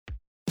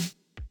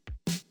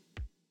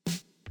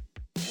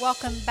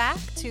Welcome back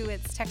to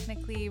It's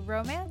Technically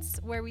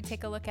Romance, where we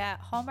take a look at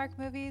Hallmark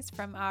movies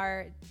from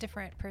our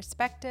different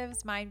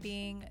perspectives, mine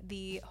being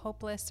the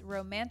hopeless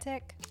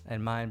romantic.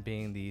 And mine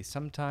being the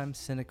sometimes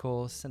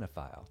cynical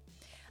cinephile.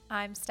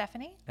 I'm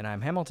Stephanie. And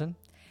I'm Hamilton.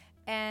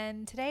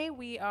 And today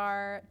we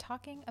are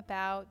talking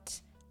about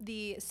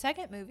the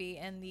second movie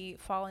in the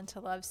Fall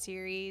into Love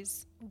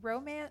series,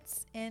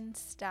 Romance in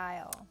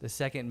Style. The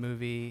second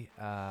movie,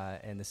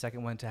 and the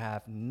second one to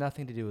have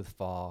nothing to do with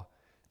fall.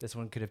 This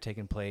one could have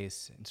taken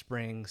place in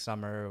spring,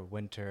 summer,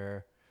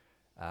 winter.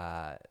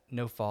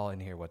 No fall in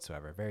here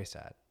whatsoever. Very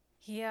sad.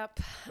 Yep.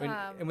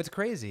 And what's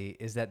crazy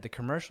is that the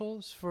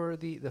commercials for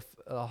the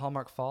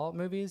Hallmark fall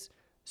movies,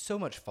 so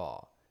much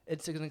fall.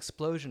 It's an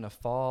explosion of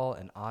fall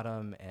and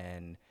autumn,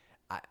 and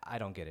I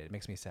don't get it. It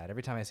makes me sad.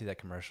 Every time I see that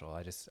commercial,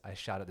 I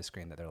shout at the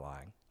screen that they're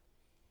lying.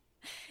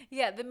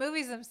 Yeah, the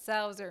movies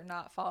themselves are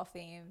not fall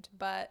themed,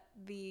 but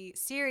the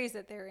series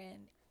that they're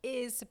in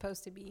is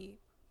supposed to be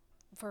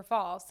for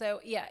fall. So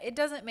yeah, it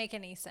doesn't make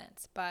any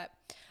sense. But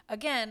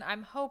again,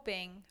 I'm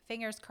hoping,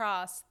 fingers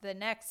crossed, the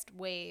next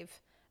wave,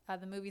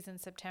 the movies in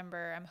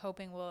September, I'm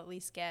hoping we'll at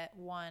least get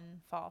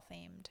one fall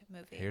themed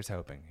movie. Here's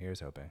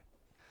hoping.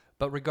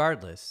 But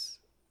regardless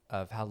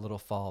of how little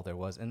fall there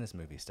was in this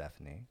movie,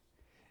 Stephanie,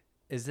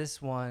 is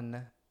this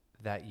one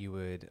that you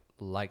would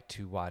like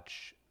to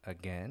watch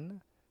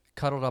again,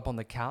 cuddled up on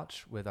the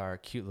couch with our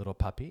cute little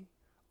puppy?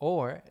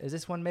 Or is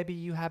this one maybe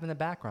you have in the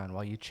background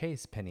while you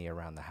chase Penny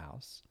around the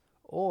house?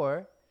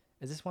 Or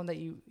is this one that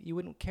you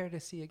wouldn't care to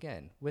see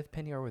again, with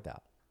Penny or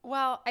without?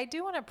 Well, I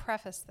do want to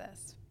preface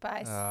this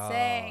by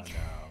saying...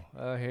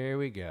 Oh, here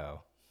we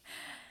go.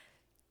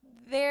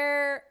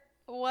 There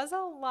was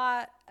a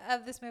lot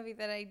of this movie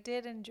that I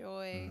did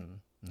enjoy,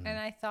 and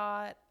I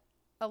thought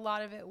a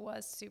lot of it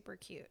was super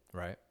cute.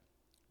 Right.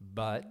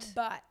 But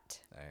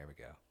there we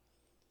go.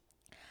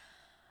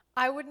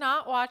 I would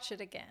not watch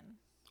it again.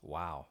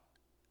 Wow.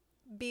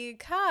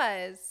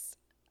 Because,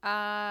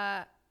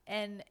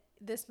 and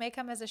this may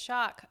come as a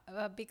shock,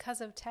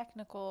 because of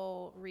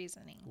technical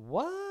reasoning.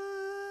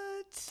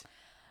 What?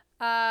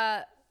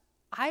 I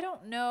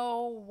don't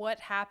know what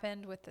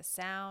happened with the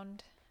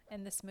sound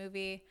in this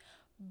movie,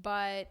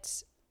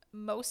 but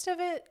most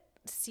of it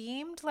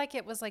seemed like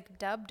it was like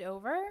dubbed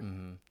over.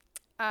 Mm-hmm.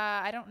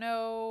 I don't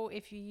know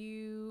if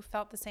you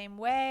felt the same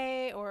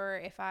way or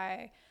if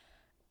I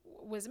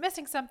was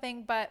missing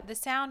something, but the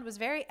sound was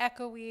very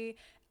echoey.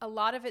 A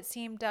lot of it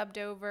seemed dubbed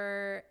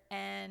over,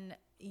 and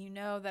you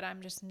know that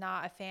I'm just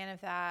not a fan of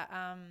that.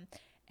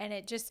 And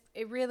it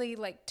really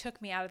like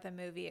took me out of the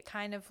movie. It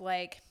kind of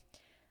like,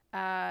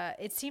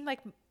 it seemed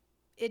like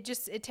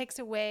it takes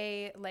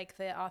away like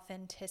the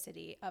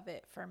authenticity of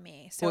it for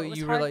me. So well, it was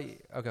you hard. really,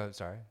 okay,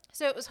 sorry.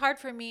 So it was hard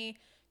for me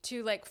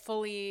to like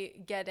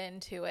fully get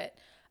into it.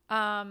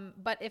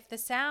 But if the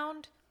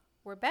sound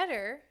were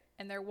better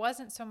and there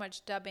wasn't so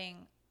much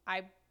dubbing,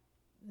 I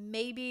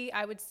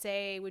would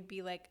say would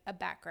be like a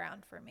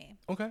background for me.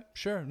 Okay,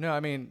 sure. No,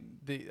 I mean,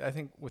 I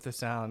think with the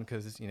sound,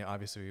 because, you know,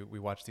 obviously we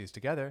watched these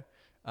together.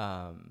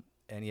 And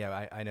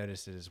yeah, I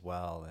noticed it as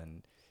well.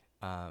 And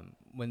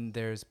when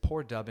there's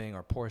poor dubbing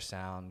or poor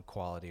sound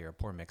quality or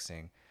poor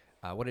mixing,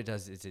 what it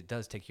does is it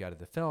does take you out of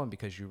the film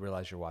because you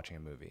realize you're watching a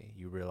movie.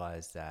 You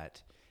realize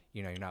that,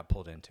 you know, you're not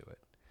pulled into it.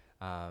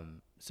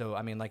 So,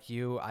 I mean, like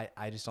you,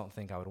 I just don't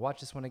think I would watch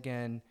this one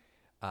again.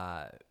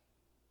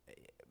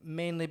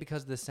 Mainly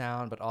because of the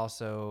sound, but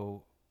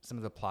also some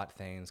of the plot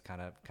things kind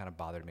of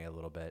bothered me a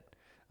little bit.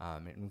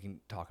 And we can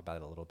talk about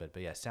it a little bit.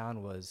 But yeah,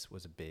 sound was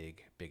a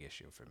big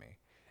issue for me.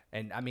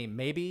 And I mean,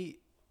 maybe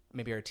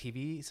our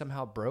TV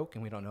somehow broke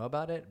and we don't know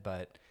about it,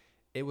 but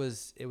it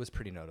was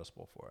pretty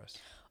noticeable for us.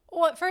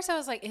 Well, at first I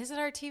was like, is it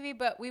our TV?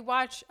 But we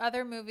watch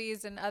other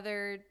movies and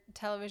other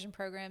television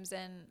programs,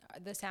 and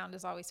the sound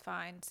is always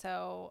fine.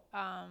 So,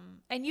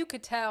 and you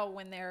could tell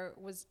when there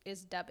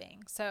is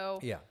dubbing. So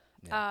yeah.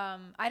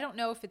 I don't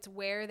know if it's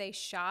where they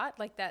shot,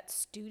 like that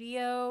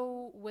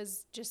studio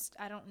was just,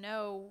 I don't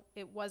know.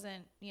 It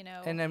wasn't, you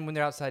know. And then when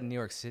they're outside New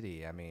York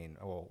City, I mean,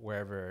 or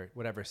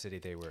whatever city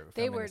they were filming.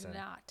 They were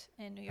not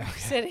in New York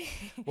City.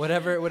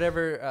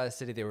 whatever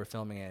city they were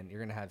filming in, you're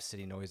going to have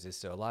city noises.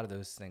 So a lot of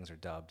those things are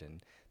dubbed,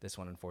 and this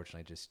one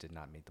unfortunately just did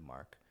not meet the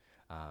mark.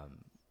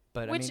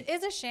 Which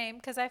is a shame,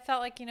 because I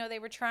felt like, you know, they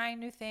were trying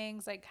new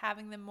things, like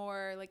having them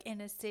more like in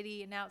a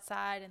city and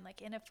outside and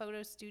like in a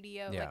photo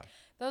studio. Yeah. Like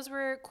those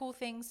were cool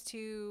things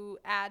to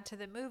add to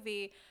the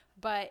movie,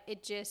 but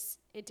it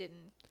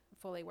didn't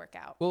fully work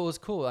out. Well, it was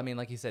cool. I mean,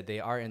 like you said,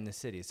 they are in the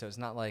city. So it's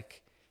not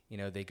like, you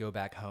know, they go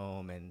back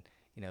home and,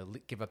 you know,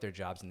 give up their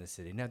jobs in the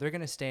city. No, they're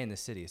going to stay in the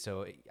city.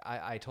 So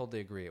I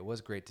totally agree. It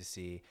was great to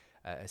see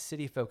a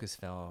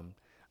city-focused film.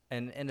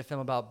 And a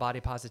film about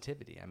body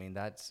positivity. I mean,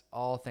 that's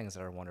all things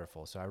that are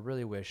wonderful. So I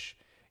really wish,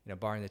 you know,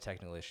 barring the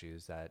technical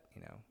issues, that,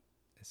 you know,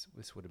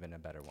 this would have been a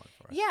better one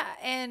for us. Yeah,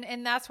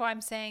 and that's why I'm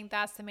saying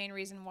that's the main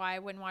reason why I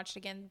wouldn't watch it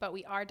again. But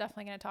we are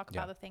definitely going to talk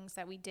about the things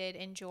that we did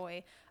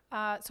enjoy.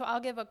 So I'll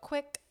give a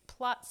quick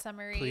plot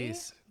summary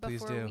Please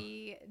before do.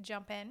 we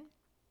jump in.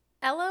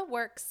 Ella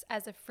works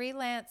as a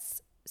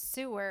freelance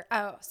sewer.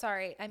 Oh,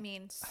 sorry. I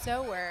mean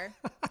sower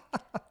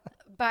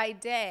by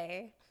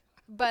day,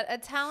 but a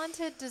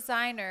talented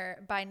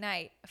designer by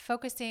night,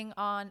 focusing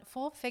on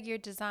full figure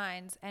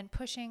designs and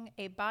pushing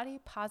a body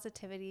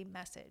positivity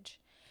message.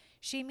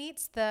 She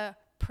meets the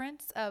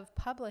Prince of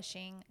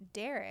Publishing,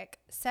 Derek,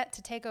 set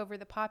to take over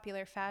the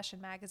popular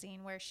fashion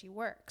magazine where she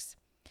works.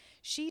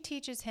 She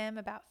teaches him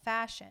about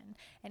fashion,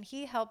 and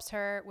he helps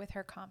her with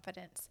her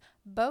confidence,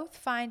 both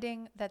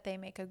finding that they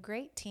make a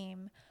great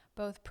team,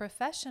 both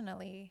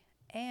professionally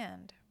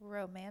and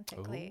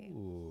romantically.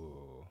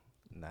 Ooh,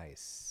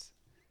 nice.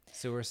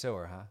 Sewer,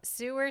 sewer, huh?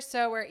 Sewer,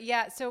 sower.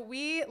 Yeah, so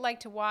we like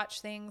to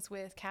watch things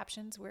with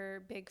captions. We're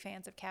big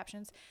fans of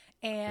captions.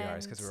 And We are,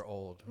 it's because we're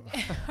old.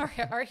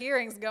 our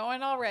hearing's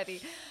going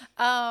already.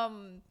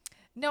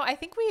 No, I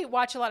think we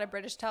watch a lot of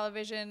British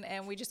television,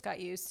 and we just got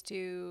used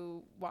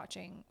to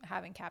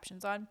having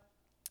captions on.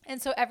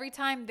 And so every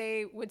time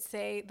they would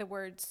say the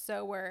word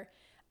sower,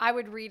 I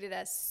would read it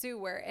as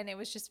sewer, and it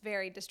was just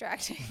very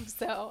distracting.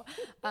 So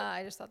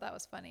I just thought that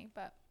was funny.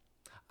 But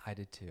I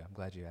did too. I'm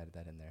glad you added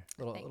that in there.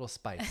 Thanks. Little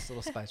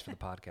spice for the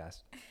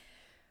podcast.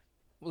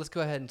 Well, let's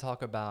go ahead and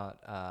talk about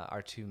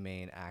our two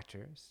main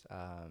actors.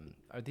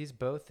 Are these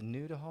both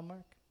new to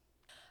Hallmark?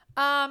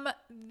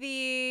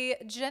 The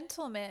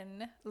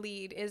gentleman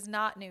lead is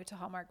not new to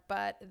Hallmark,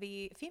 but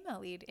the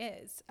female lead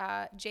is.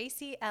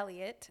 JC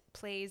Elliott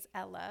plays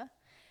Ella.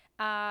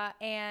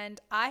 And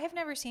I have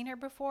never seen her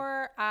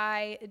before.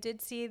 I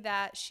did see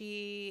that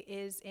she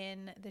is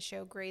in the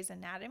show Grey's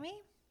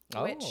Anatomy,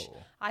 which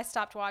I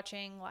stopped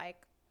watching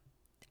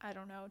I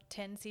don't know,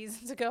 10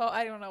 seasons ago.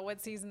 I don't know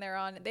what season they're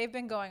on. They've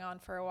been going on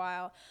for a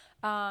while.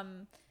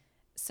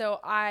 So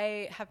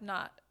I have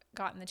not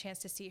gotten the chance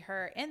to see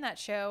her in that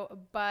show,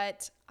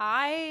 but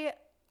I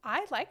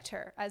liked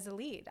her as a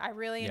lead. I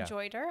really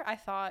enjoyed her. I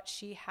thought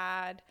she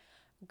had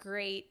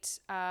great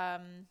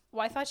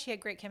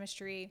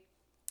chemistry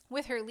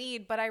with her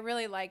lead, but I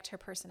really liked her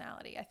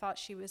personality. I thought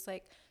she was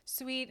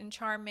sweet and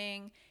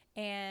charming,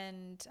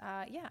 and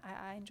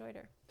I enjoyed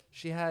her.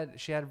 She had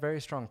a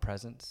very strong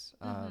presence,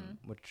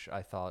 which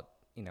I thought,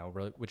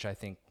 which I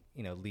think,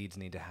 leads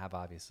need to have,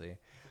 obviously.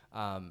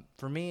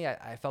 For me,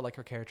 I felt like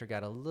her character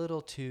got a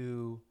little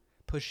too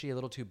pushy, a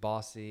little too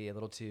bossy, a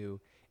little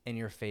too in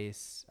your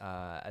face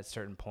at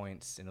certain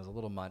points, and it was a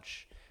little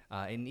much.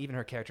 And even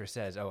her character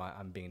says, "Oh,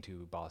 I'm being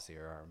too bossy,"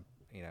 or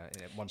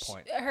at one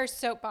point. Her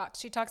soapbox,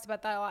 she talks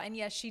about that a lot, and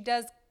yes, she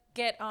does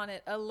get on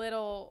it a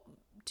little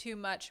too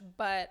much,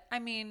 but I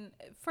mean,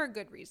 for a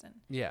good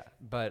reason. Yeah,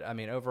 but I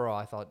mean, overall,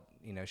 I thought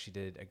she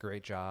did a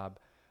great job,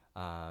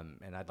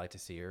 and I'd like to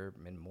see her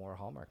in more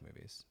Hallmark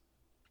movies.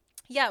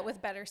 Yeah,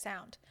 with better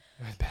sound.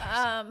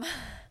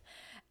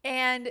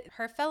 And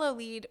her fellow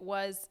lead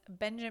was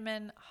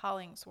Benjamin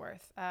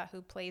Hollingsworth,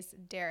 who plays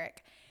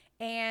Derek.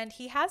 And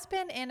he has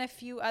been in a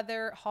few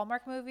other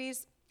Hallmark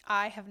movies.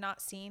 I have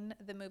not seen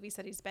the movies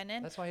that he's been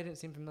in. That's why he didn't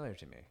seem familiar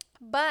to me.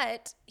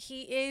 But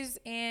he is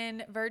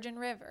in Virgin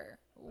River.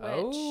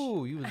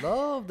 You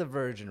love the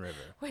Virgin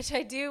River. Which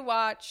I do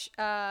watch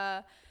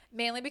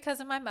mainly because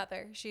of my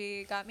mother.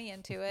 She got me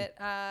into it.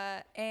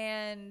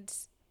 And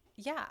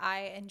yeah,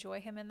 I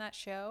enjoy him in that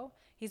show.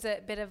 He's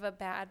a bit of a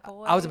bad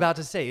boy. I was about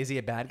to say, is he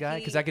a bad guy?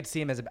 Because I could see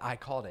him as I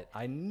called it.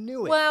 I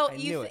knew it. Well,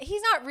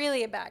 he's not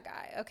really a bad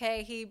guy,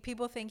 okay?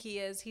 People think he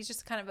is. He's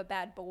just kind of a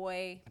bad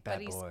boy. I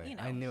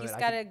knew he's it.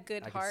 got a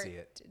good heart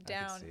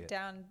down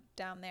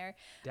there.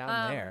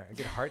 Down there? A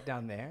good heart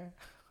down there?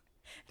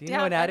 Do you Down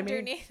know anatomy?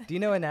 underneath. Do you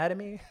know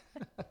anatomy?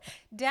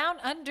 Down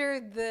under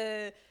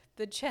the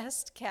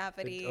chest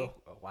cavity. Oh,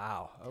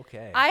 wow.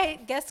 Okay. I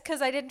guess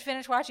because I didn't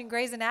finish watching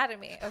Grey's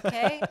Anatomy,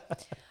 okay?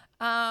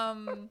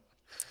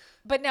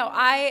 But no,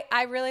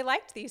 I really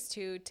liked these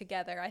two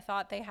together. I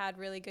thought they had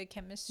really good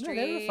chemistry. No,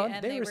 they were fun.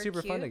 And they were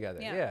super cute. fun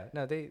together. Yeah.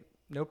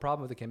 No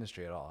problem with the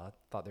chemistry at all. I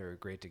thought they were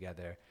great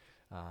together.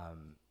 I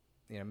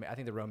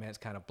think the romance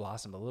kind of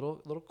blossomed a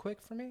little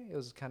quick for me. It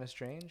was kind of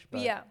strange,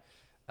 but yeah.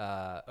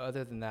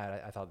 Other than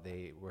that, I thought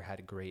they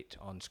had great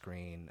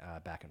on-screen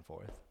back and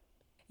forth.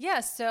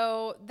 Yeah,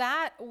 so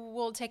that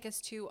will take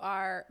us to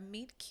our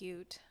meet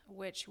cute,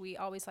 which we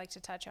always like to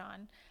touch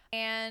on.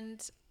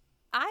 And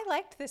I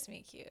liked this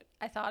meet cute.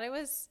 I thought it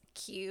was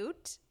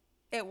cute.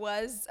 It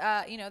was,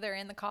 they're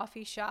in the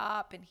coffee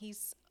shop and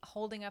he's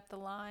holding up the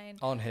line.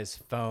 On his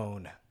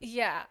phone.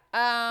 Yeah.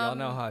 Y'all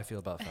know how I feel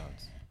about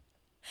phones.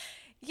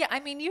 Yeah,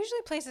 I mean,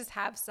 usually places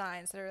have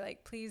signs that are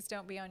like, please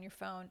don't be on your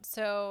phone.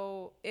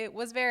 So it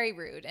was very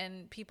rude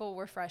and people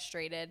were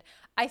frustrated.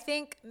 I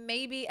think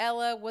maybe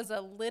Ella was a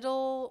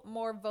little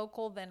more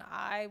vocal than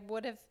I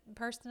would have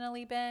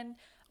personally been.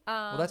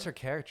 Well, that's her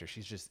character.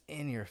 She's just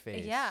in your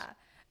face. Yeah.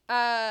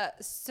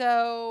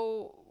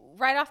 So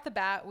right off the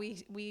bat,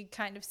 we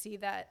kind of see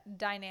that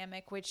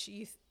dynamic, which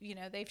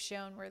they've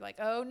shown we're like,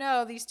 oh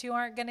no, these two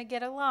aren't going to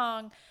get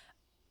along.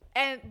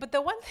 But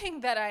the one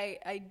thing that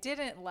I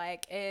didn't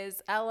like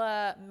is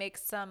Ella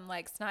makes some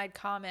snide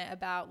comment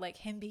about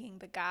him being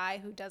the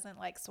guy who doesn't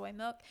like soy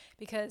milk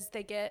because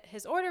they get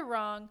his order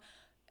wrong,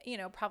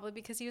 probably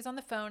because he was on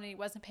the phone and he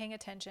wasn't paying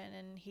attention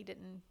and he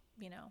didn't,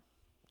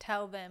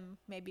 tell them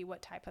maybe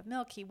what type of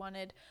milk he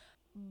wanted.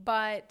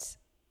 But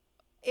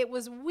it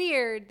was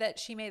weird that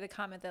she made the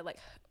comment that like,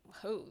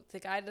 oh, the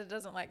guy that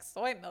doesn't like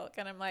soy milk.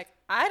 And I'm like,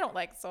 I don't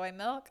like soy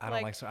milk. I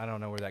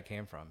don't know where that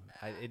came from.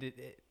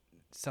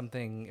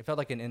 It felt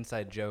like an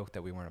inside joke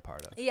that we weren't a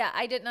part of. Yeah,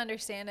 I didn't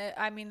understand it.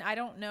 I mean, I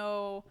don't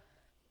know.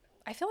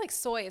 I feel like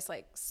soy is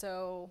like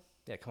so.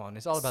 Yeah, come on.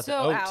 It's all about so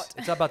the oat. out.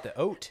 It's all about the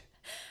oat.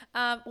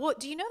 Well,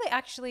 do you know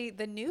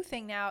the new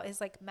thing now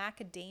is like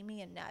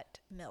macadamia nut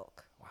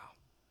milk?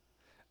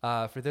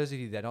 Wow. For those of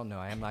you that don't know,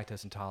 I am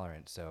lactose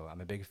intolerant, so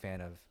I'm a big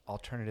fan of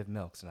alternative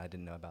milks, and I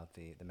didn't know about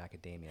the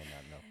macadamia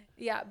nut milk.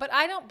 Yeah, but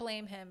I don't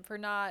blame him for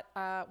not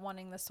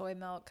wanting the soy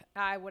milk.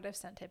 I would have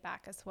sent it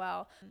back as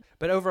well.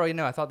 But overall,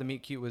 I thought the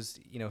meet cute was,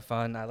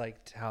 fun. I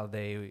liked how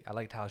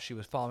she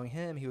was following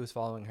him, he was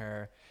following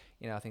her.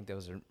 I think that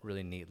was a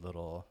really neat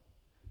little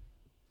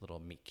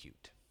meet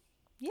cute.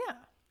 Yeah.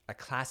 A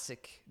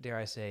classic, dare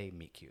I say,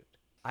 meet cute.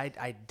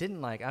 I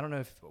didn't like, I don't know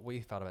if what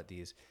you thought about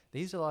these. They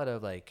used a lot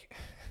of like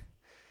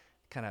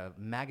kind of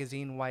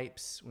magazine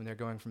wipes when they're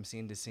going from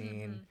scene to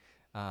scene.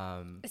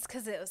 Mm-hmm. It's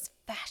because it was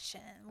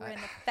fashion. We're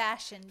in the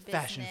fashion business.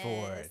 Fashion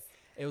forward.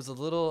 It was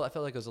I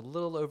felt like it was a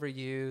little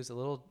overused, a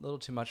little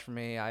too much for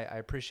me. I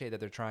appreciate that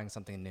they're trying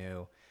something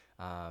new.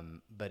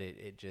 But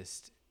it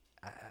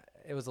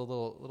was a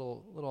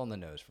little on the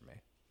nose for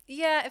me.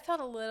 Yeah, it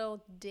felt a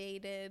little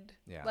dated.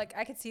 Yeah. Like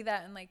I could see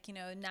that in like,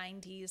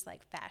 90s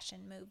like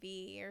fashion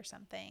movie or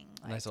something.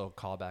 Like, nice little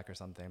callback or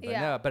something. But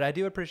yeah. No, but I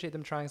do appreciate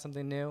them trying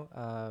something new.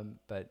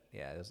 But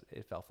yeah,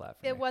 it fell flat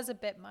for me. It was a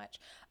bit much.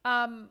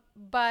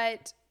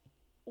 But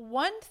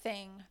one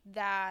thing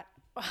that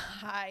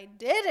I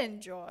did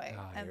enjoy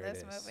in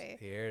this movie.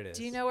 Here it is.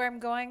 Do you know where I'm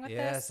going with this?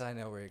 Yes, I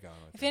know where you're going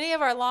with If any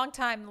of our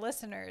longtime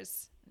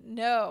listeners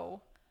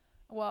know,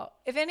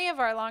 if any of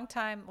our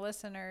longtime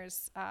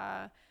listeners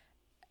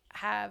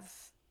have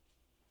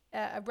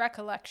a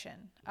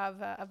recollection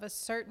of a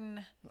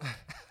certain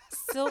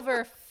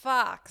silver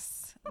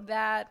fox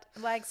that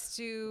likes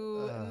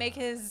to make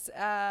his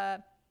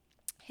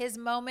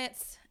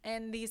moments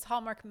in these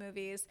Hallmark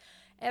movies,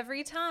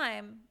 every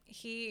time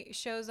he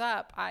shows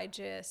up, I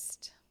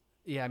just...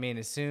 Yeah, I mean,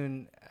 as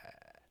soon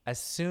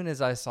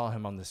as I saw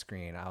him on the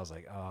screen, I was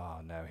like, oh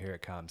no, here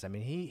it comes. I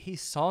mean, he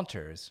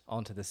saunters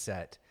onto the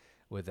set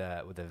with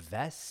a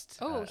vest.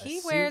 Oh,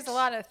 he wears a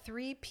lot of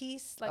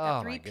three-piece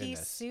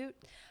suit.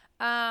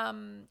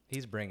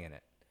 He's bringing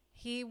it.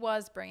 He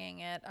was bringing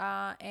it.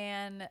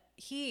 And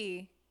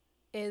he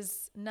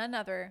is none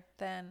other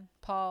than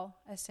Paul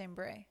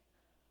Assemble.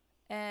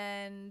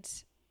 And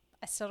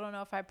I still don't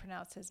know if I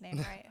pronounced his name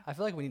right. I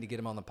feel like we need to get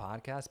him on the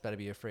podcast, but I'd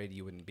be afraid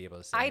you wouldn't be able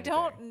to say anything.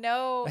 Don't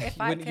know if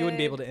you wouldn't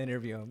be able to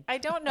interview him. I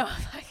don't know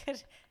if I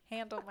could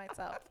handle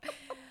myself.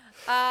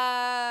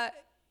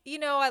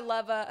 I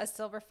love a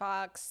silver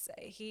fox.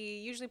 He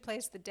usually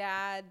plays the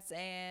dads,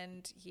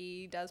 and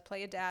he does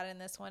play a dad in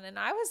this one. And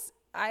I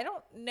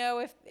don't know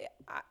if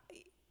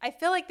I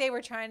feel like they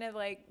were trying to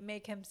like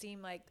make him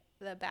seem like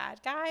the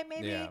bad guy,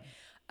 maybe.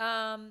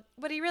 Yeah.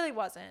 But he really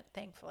wasn't,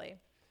 thankfully.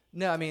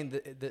 No, I mean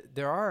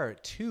there are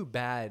two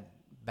bad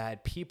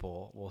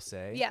people, we'll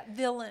say. Yeah,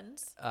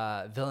 villains.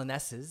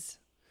 Villainesses.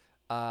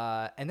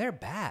 And they're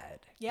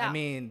bad. Yeah. I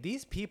mean,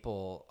 these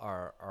people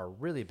are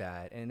really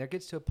bad, and there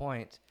gets to a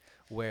point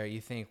where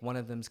you think one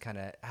of them's kind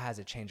of has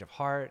a change of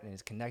heart and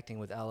is connecting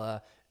with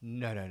Ella.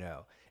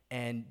 No.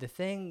 And the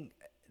thing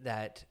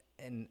that,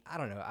 and I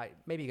don't know,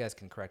 maybe you guys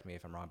can correct me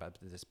if I'm wrong about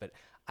this, but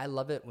I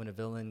love it when a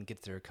villain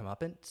gets their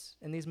comeuppance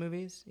in these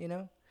movies,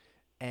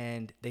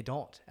 and they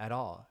don't at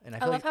all. And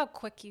I love how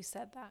quick you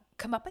said that.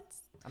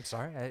 Comeuppance? I'm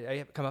sorry, I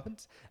have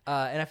comeuppance.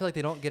 And I feel like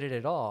they don't get it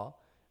at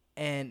all.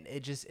 And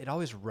it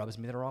always rubs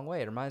me the wrong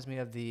way. It reminds me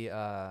of the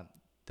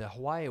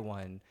Hawaii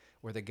one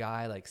where the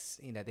guy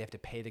they have to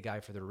pay the guy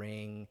for the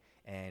ring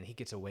and he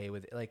gets away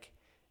with it. Like,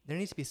 there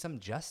needs to be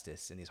some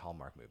justice in these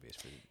Hallmark movies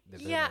for the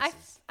villains. Yeah,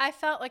 I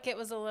felt like it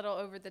was a little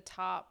over the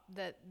top,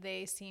 that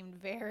they seemed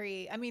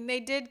very... I mean, they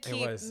did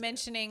keep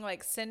mentioning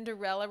like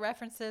Cinderella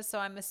references, so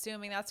I'm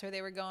assuming that's where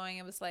they were going.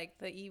 It was like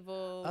the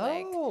evil,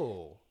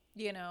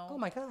 oh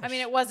my gosh. I mean,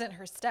 it wasn't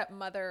her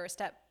stepmother or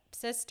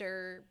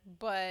stepsister,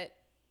 but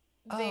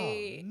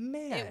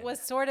it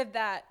was sort of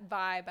that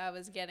vibe I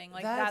was getting.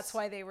 Like, that's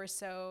why they were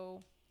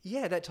so...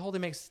 Yeah, that totally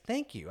makes...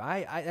 Thank you.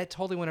 That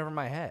totally went over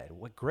my head.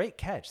 What great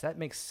catch. That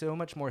makes so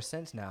much more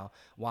sense now,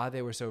 why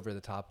they were so over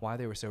the top, why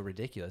they were so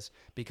ridiculous,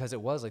 because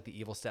it was like the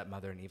evil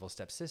stepmother and evil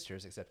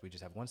stepsisters, except we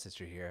just have one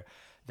sister here.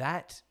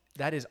 That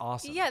is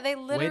awesome. Yeah, they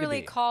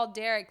literally called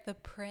Derek the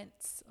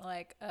prince,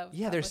 of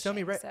Yeah, there's so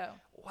many...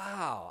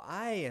 Wow,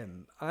 I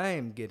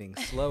am getting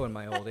slow in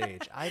my old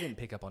age. I didn't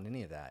pick up on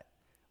any of that.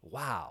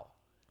 Wow.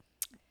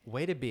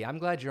 Way to be. I'm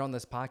glad you're on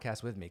this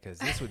podcast with me, because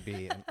this would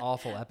be an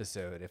awful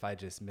episode if I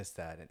just missed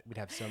that. We'd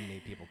have so many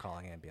people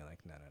calling in and being like,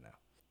 no.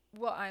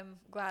 Well, I'm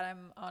glad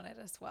I'm on it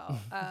as well.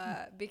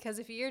 Because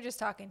if you're just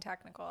talking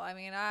technical, I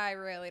mean, I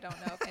really don't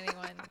know if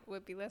anyone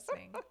would be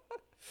listening.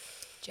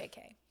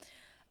 JK.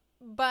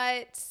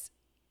 But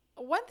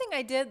one thing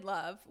I did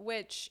love,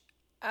 which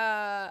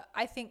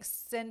I think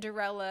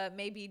Cinderella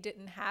maybe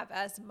didn't have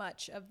as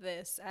much of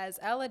this as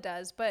Ella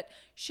does, but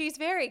she's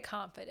very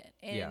confident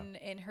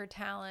in her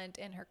talent,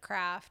 in her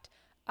craft.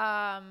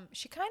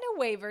 She kind of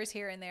wavers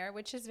here and there,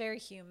 which is very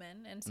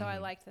human, and so I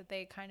like that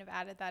they kind of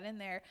added that in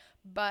there.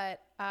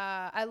 But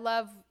I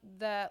love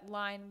the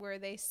line where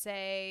they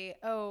say,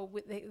 "Oh,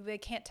 they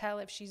can't tell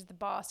if she's the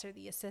boss or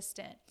the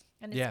assistant,"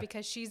 and it's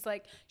because she's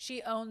like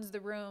she owns the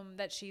room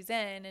that she's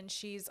in, and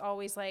she's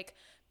always like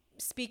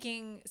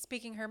speaking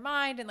her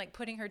mind and like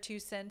putting her 2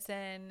 cents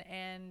in.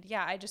 And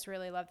yeah, I just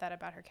really love that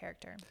about her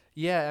character.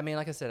 Yeah, I mean,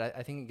 like I said,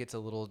 I think it gets a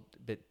little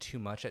bit too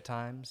much at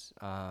times,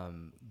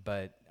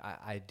 but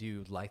I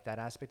do like that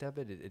aspect of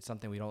it. It's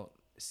something we don't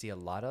see a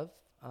lot of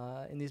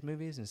in these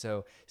movies, and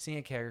so seeing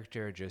a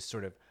character just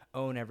sort of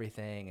own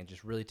everything and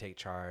just really take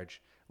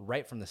charge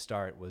right from the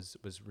start was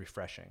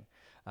refreshing.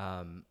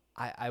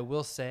 I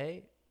will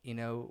say,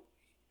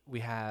 we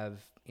have,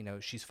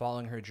 she's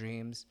following her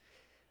dreams.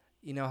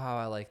 You know how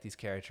I like these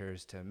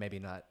characters to maybe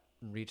not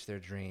reach their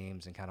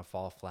dreams and kind of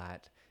fall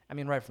flat. I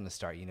mean, right from the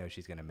start,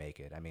 she's going to make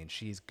it. I mean,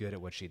 she's good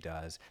at what she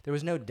does. There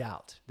was no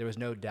doubt.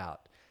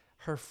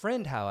 Her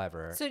friend,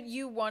 however. So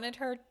you wanted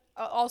her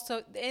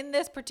also in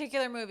this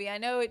particular movie. I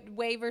know it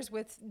wavers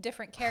with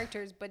different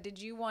characters, but did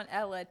you want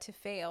Ella to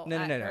fail No,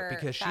 her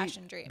because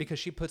fashion dream? Because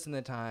she puts in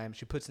the time,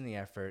 she puts in the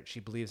effort, she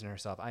believes in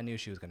herself. I knew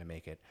she was going to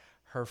make it.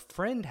 Her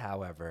friend,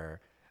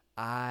 however,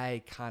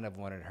 I kind of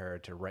wanted her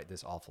to write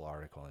this awful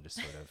article and just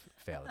sort of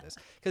fail at this.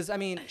 Because, I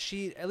mean,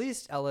 at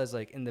least Ella's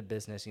like in the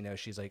business,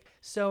 she's like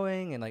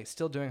sewing and like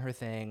still doing her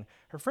thing.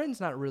 Her friend's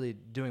not really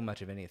doing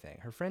much of anything.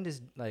 Her friend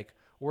is like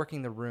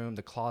working the room,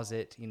 the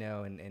closet,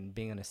 and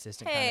being an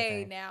assistant kind of thing.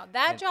 Hey, now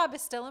that job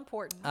is still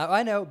important.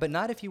 I know, but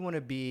not if you want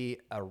to be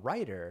a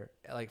writer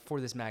like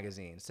for this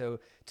magazine. So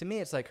to me,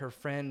 it's like her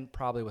friend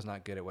probably was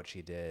not good at what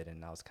she did,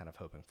 and I was kind of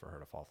hoping for her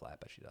to fall flat,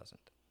 but she doesn't.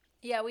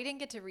 Yeah, we didn't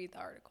get to read the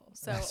article,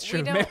 so That's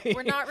true.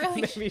 we're not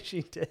really. Maybe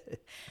she did.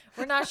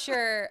 We're not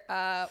sure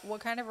what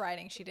kind of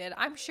writing she did.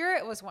 I'm sure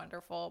it was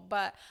wonderful,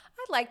 but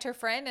I liked her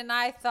friend, and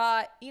I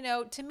thought,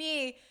 to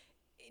me,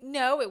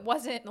 no, it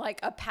wasn't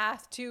like a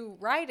path to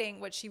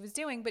writing what she was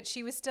doing, but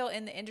she was still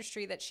in the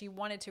industry that she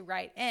wanted to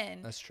write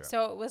in. That's true.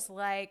 So it was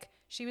like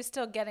she was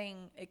still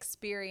getting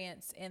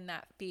experience in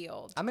that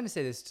field. I'm going to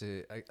say this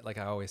like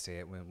I always say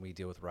it when we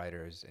deal with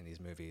writers in these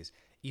movies.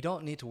 You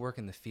don't need to work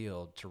in the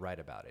field to write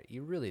about it.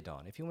 You really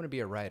don't. If you want to be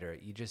a writer,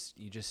 you just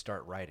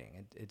start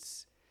writing.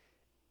 It's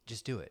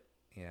just do it.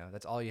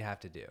 That's all you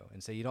have to do.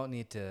 And so you don't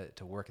need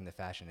to work in the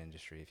fashion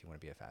industry if you want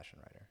to be a fashion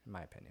writer, in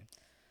my opinion.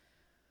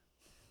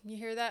 You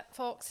hear that,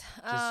 folks?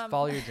 Just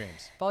follow your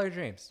dreams. Follow your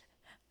dreams.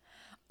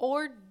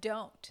 Or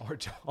don't. Or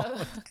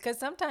don't. Because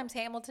sometimes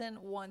Hamilton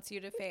wants you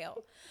to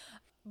fail.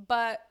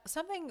 But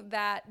something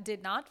that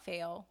did not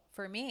fail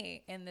for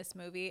me in this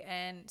movie,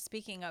 and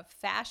speaking of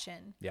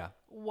fashion,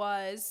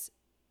 was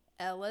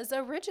Ella's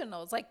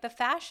originals. Like the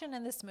fashion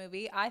in this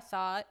movie, I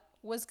thought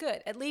was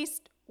good. At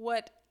least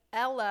what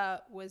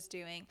Ella was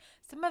doing.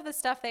 Some of the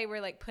stuff they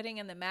were like putting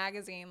in the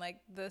magazine, like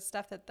the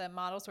stuff that the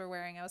models were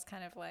wearing, I was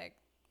kind of like,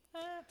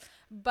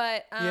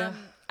 But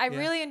I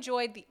really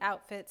enjoyed the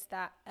outfits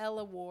that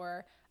Ella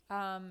wore.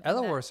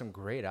 Ella wore some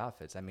great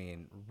outfits. I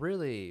mean,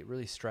 really,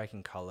 really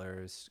striking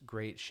colors,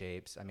 great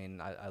shapes. I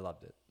mean, I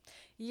loved it.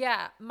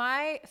 Yeah,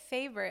 my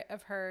favorite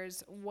of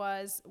hers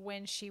was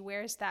when she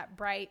wears that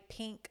bright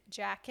pink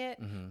jacket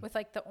with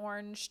like the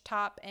orange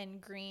top and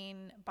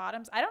green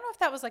bottoms. I don't know if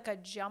that was like a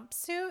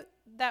jumpsuit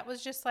that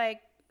was just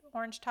like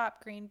orange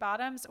top, green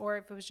bottoms, or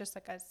if it was just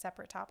like a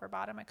separate top or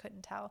bottom. I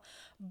couldn't tell.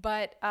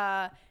 But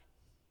I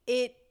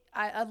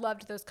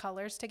loved those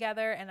colors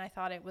together, and I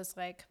thought it was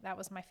like that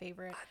was my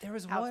favorite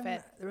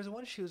outfit. There was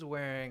one she was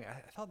wearing.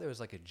 I thought there was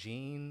like a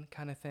jean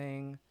kind of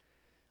thing.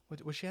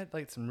 Was she had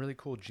like some really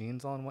cool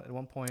jeans on at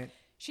one point?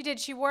 She did.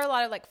 She wore a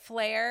lot of like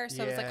flare,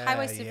 so it was like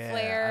high-waisted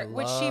flare. I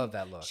love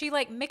that look. She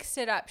like mixed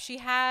it up. She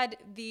had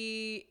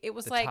the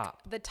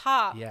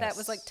top that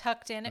was like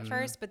tucked in at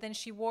first, but then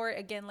she wore it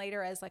again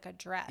later as like a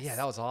dress. Yeah,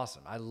 that was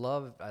awesome. I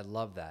love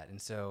that. And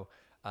so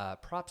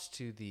props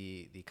to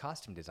the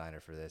costume designer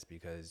for this,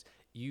 because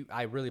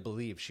I really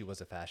believe she was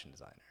a fashion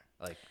designer,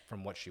 like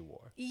from what she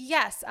wore.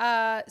 Yes.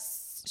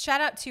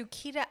 Shout out to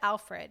Keita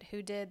Alfred,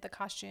 who did the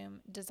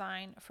costume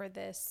design for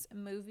this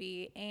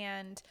movie.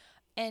 And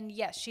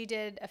yes, she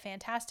did a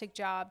fantastic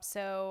job.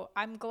 So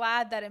I'm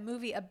glad that a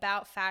movie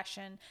about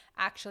fashion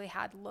actually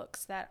had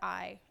looks that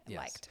I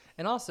liked.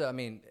 And also, I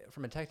mean,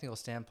 from a technical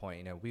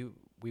standpoint,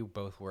 we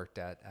both worked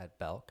at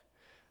Belk.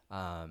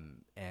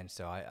 And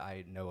so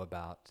I know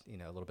about,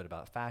 a little bit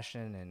about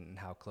fashion and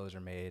how clothes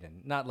are made,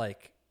 and not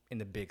like in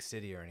the big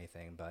city or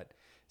anything, but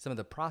some of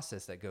the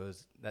process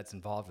that's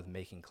involved with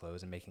making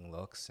clothes and making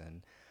looks.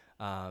 And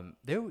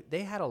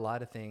they had a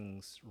lot of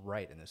things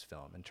right in this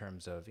film in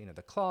terms of,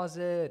 the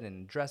closet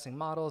and dressing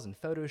models and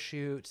photo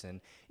shoots.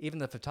 And even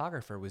the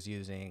photographer was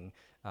using,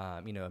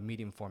 a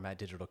medium format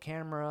digital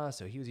camera.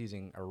 So he was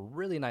using a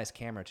really nice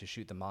camera to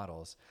shoot the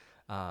models.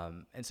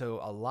 And so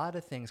a lot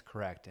of things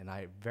correct. And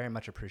I very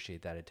much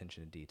appreciate that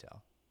attention to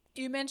detail.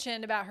 you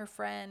mentioned about her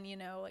friend, you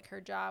know, like her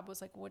job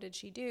was like, what did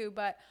she do?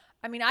 But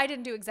I mean, I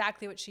didn't do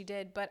exactly what she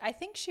did, but I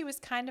think she was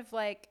kind of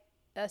like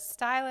a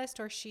stylist,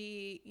 or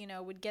she, you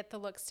know, would get the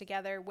looks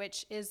together,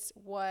 which is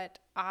what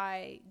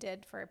I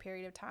did for a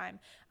period of time.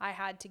 I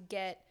had to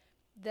get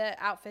the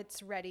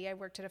outfits ready. I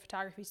worked at a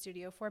photography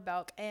studio for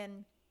Belk,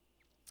 and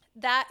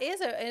that is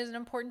an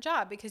important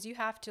job, because you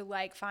have to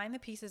like find the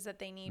pieces that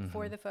they need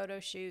for the photo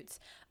shoots,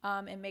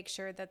 and make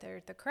sure that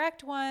they're the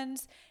correct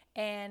ones.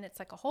 And it's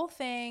like a whole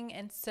thing.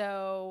 And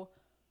so,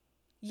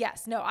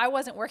 yes, no, I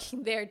wasn't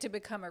working there to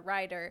become a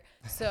writer.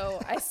 So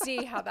I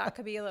see how that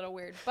could be a little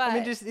weird. But I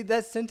mean, just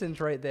that sentence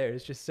right there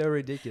is just so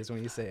ridiculous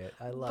when you say it.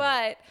 I love it.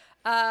 but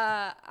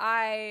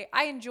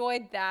I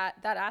enjoyed that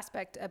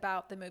aspect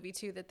about the movie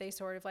too, that they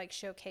sort of like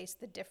showcase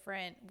the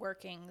different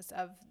workings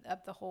of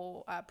the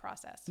whole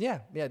process. Yeah.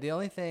 The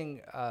only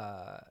thing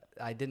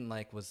I didn't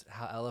like was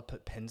how Ella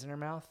put pins in her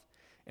mouth.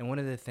 And one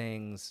of the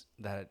things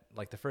that,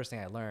 like, the first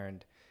thing I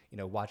learned, you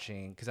know,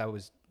 watching, because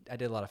I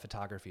did a lot of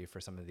photography for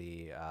some of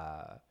the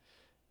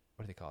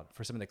what are they called?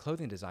 For some of the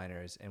clothing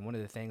designers, and one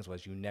of the things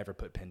was you never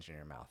put pins in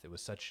your mouth. It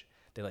was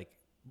they like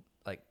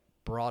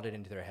brought it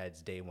into their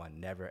heads day one.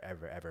 Never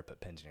ever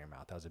put pins in your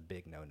mouth. That was a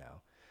big no.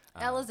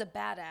 Ella's a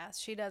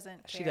badass. She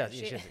doesn't care. She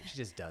does. She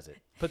just does it.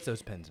 Puts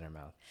those pins in her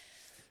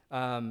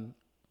mouth.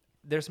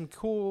 There's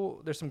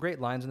some great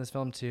lines in this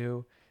film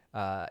too.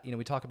 You know,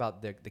 we talk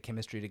about the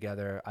chemistry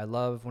together. I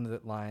love one of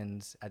the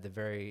lines at the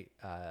very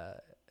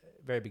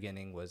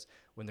beginning was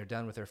when they're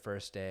done with their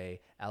first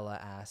day. Ella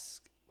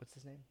asks, what's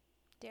his name?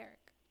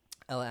 Derek.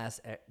 Ella asks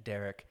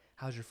Derek,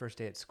 "How's your first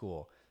day at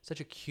school?"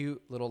 Such a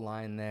cute little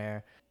line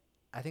there.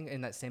 I think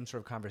in that same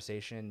sort of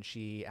conversation,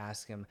 she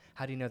asks him,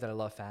 "How do you know that I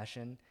love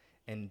fashion?"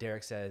 And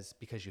Derek says,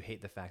 "Because you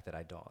hate the fact that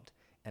I don't."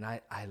 And I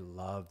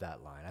love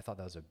that line. I thought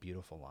that was a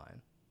beautiful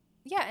line.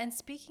 Yeah, and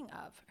speaking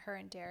of her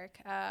and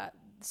Derek,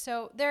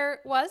 so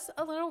there was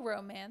a little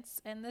romance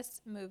in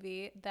this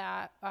movie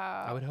that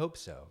I would hope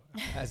so,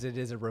 as it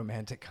is a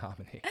romantic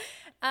comedy.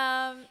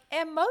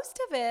 And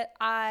most of it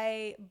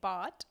I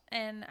bought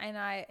and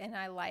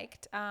I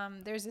liked.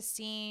 There's a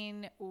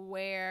scene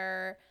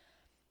where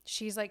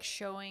she's like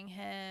showing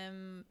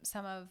him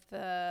some of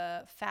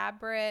the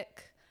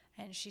fabric,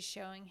 and she's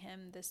showing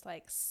him this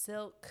like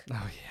silk,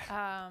 Oh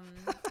yeah.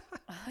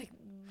 like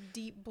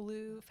deep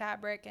blue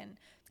fabric, and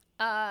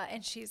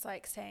she's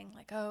like saying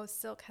like, oh,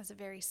 silk has a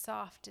very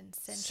soft and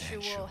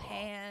sensual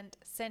hand.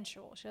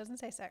 Sensual. She doesn't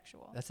say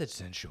sexual. That's it,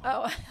 sensual.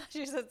 Oh,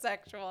 she said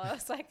sexual. I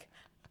was like,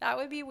 that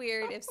would be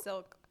weird if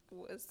silk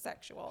was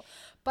sexual.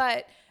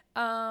 But,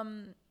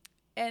 and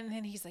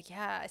then he's like,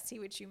 yeah, I see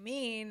what you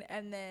mean.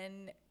 And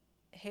then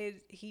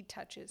he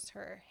touches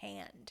her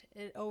hand.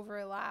 It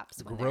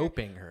overlaps.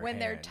 Groping her when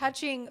they're hand.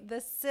 touching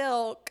the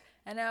silk.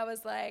 And I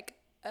was like,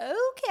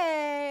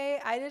 okay,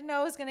 I didn't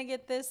know I was going to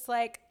get this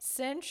like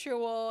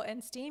sensual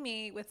and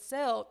steamy with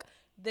silk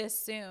this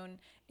soon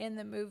in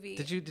the movie.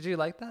 Did you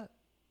like that?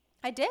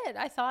 I did.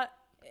 I thought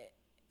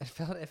It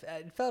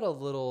felt a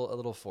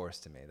little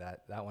forced to me.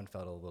 That one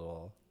felt a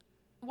little.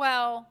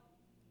 well,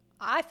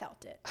 I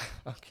felt it.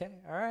 Okay,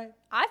 all right.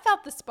 I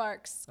felt the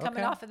sparks coming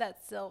Okay. off of that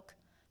silk.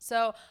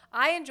 So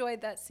I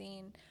enjoyed that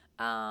scene.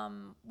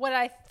 What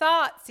I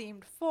thought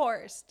seemed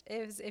forced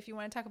is, if you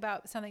want to talk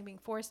about something being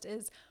forced,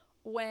 is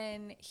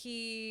when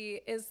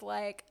he is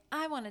like,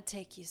 I want to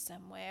take you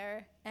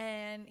somewhere.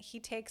 And he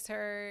takes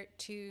her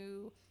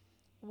to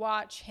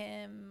watch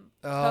him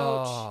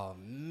coach. Oh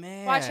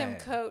man. Watch him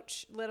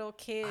coach little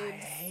kids I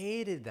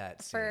hated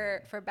that scene.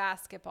 for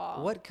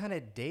basketball. What kind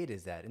of date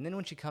is that? And then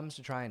when she comes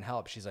to try and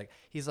help, he's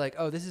like,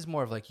 oh, this is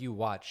more of like you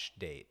watch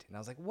date. And I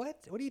was like, what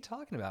are you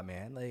talking about,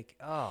 man? Like,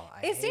 oh,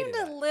 It seemed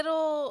a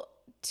little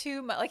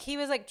too much. Like he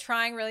was like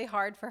trying really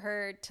hard for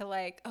her to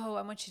like, oh,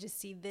 I want you to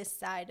see this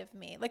side of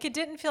me. Like it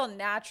didn't feel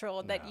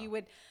natural that you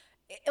would,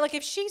 like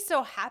if she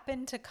so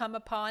happened to come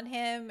upon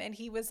him and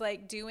he was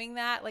like doing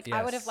that, like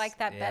I would have Yes, liked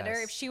that better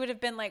yes. if she would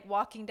have been like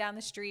walking down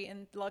the street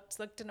and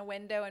looked in a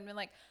window and been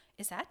like,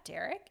 is that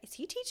Derek? Is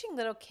he teaching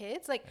little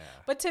kids? Like,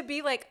 but to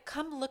be like,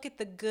 come look at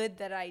the good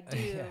that I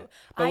do.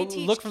 But I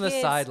teach look from the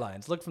kids.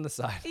 sidelines. Look from the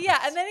sidelines. Yeah,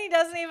 and then he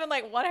doesn't even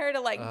like want her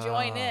to like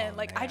join in.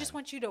 Like, I man. just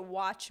want you to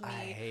watch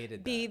I me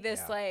hated be that, this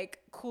yeah. like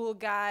cool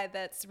guy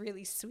that's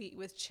really sweet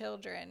with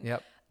children.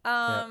 Yep.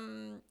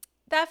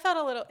 That felt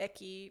a little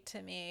icky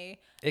to me.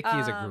 Icky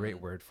is a great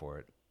word for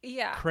it.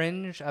 Yeah,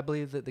 Cringe, I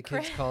believe that the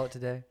kids call it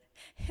today.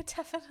 it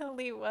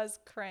definitely was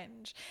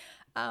cringe.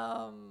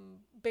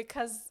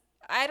 Because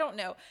I don't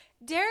know.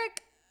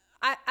 Derek,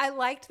 I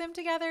liked them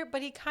together,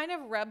 but he kind of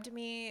rubbed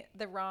me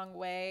the wrong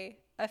way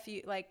a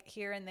few, like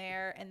here and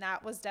there. And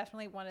that was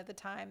definitely one of the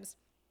times.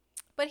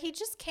 But he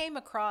just came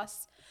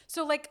across.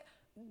 So like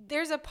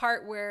there's a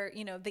part where,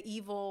 you know, the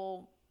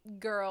evil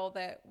girl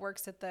that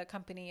works at the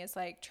company is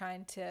like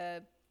trying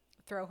to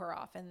throw her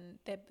off, and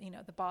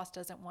the boss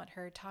doesn't want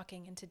her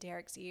talking into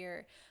Derek's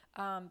ear,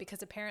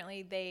 because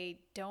apparently they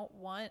don't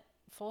want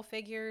full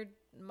figured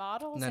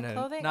models in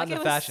clothing. Not in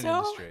the fashion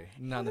industry.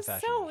 Not in the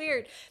fashion so industry.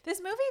 weird.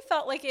 This movie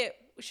felt like it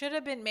should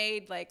have been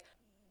made like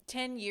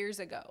 10 years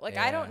ago. Like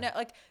I don't know,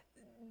 like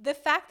the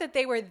fact that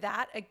they were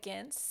that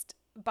against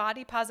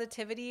body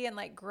positivity and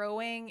like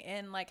growing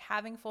and like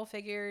having full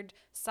figured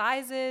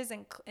sizes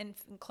and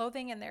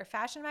clothing in their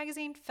fashion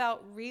magazine felt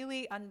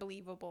really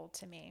unbelievable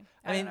to me.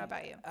 I don't know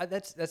about you.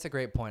 That's a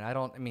great point. I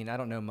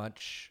don't know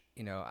much,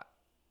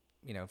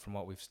 from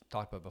what we've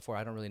talked about before.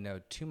 I don't really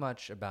know too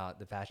much about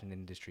the fashion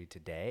industry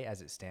today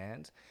as it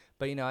stands,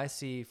 but I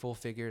see full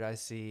figured. I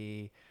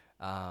see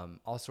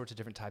all sorts of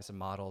different types of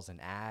models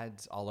and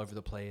ads all over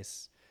the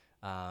place.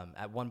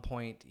 At one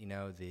point,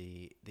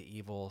 the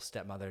evil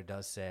stepmother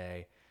does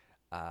say,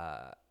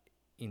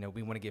 we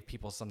want to give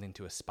people something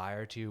to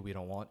aspire to. We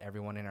don't want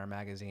everyone in our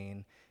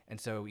magazine.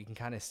 And so you can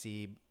kind of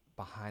see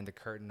behind the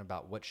curtain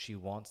about what she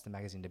wants the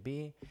magazine to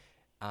be.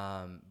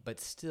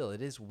 But still,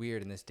 it is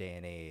weird in this day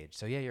and age.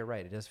 So yeah, you're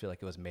right. It does feel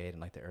like it was made in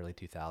like the early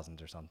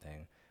 2000s or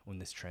something when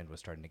this trend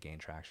was starting to gain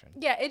traction.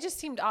 Yeah, it just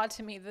seemed odd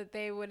to me that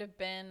they would have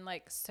been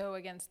like so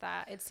against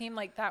that. It seemed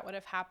like that would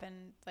have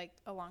happened like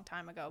a long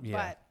time ago.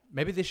 Yeah. But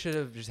maybe they should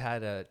have just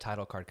had a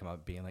title card come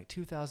up being like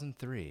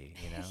 2003,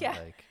 Yeah.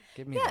 Like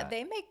give me that. Yeah,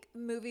 they make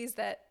movies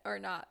that are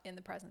not in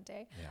the present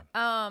day.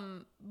 Yeah.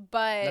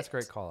 But that's a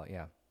great call.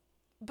 Yeah.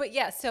 But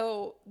yeah,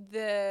 so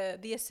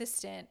the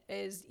assistant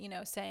is,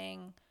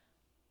 saying,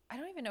 I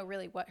don't even know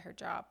really what her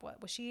job was.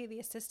 She the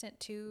assistant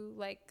to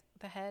like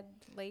the head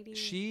lady?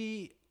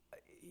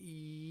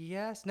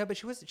 Yes. No, but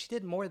she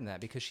did more than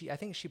that because I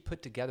think she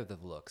put together the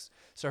looks.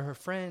 So her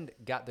friend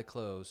got the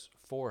clothes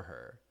for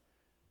her,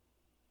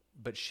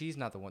 but she's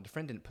not the one. The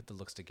friend didn't put the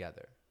looks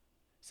together.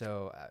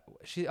 So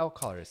I'll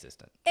call her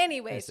assistant.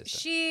 Anyways,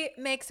 she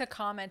makes a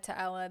comment to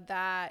Ella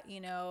that,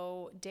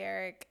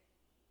 Derek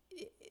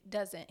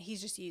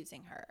he's just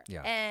using her.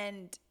 Yeah.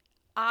 And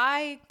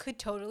I could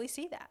totally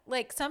see that.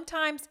 Like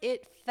sometimes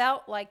it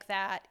felt like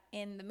that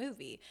in the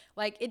movie.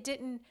 Like it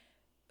didn't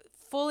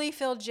fully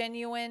feel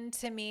genuine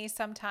to me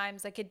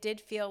sometimes. Like it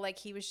did feel like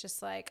he was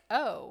just like,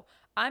 oh,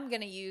 I'm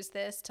going to use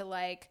this to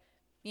like,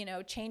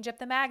 change up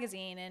the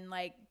magazine and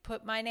like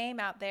put my name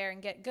out there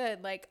and get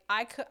good. Like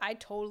I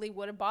totally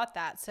would have bought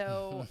that.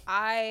 So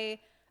I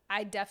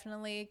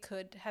definitely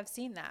could have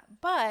seen that.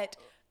 But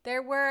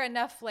there were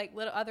enough like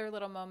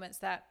little moments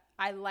that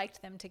I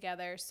liked them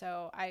together,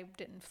 so I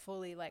didn't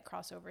fully like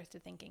cross over to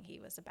thinking he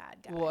was a bad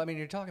guy. Well, I mean,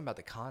 you're talking about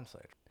the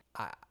conflict.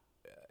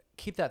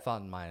 Keep that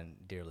thought in mind,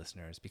 dear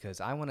listeners,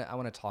 because I want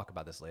to talk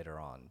about this later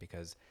on,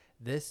 because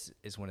this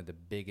is one of the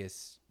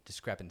biggest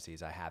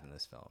discrepancies I have in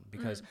this film,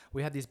 because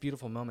we have these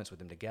beautiful moments with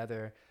them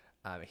together.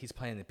 He's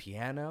playing the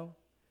piano,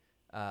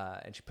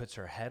 and she puts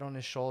her head on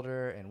his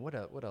shoulder, and what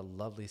a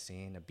lovely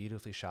scene, a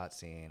beautifully shot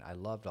scene. I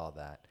loved all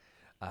that.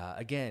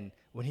 Again,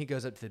 when he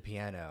goes up to the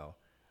piano,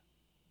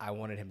 I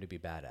wanted him to be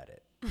bad at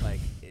it. Like,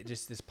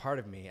 just this part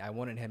of me, I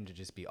wanted him to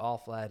just be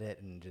awful at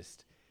it and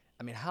just,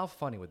 I mean, how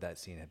funny would that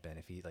scene have been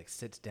if he like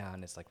sits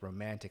down, it's like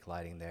romantic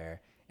lighting there,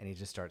 and he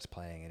just starts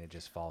playing and it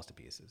just falls to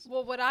pieces.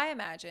 Well, what I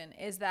imagine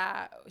is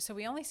that, so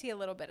we only see a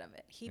little bit of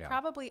it. He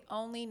probably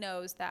only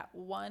knows that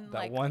one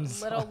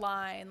little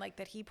line like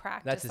that he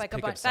practiced like a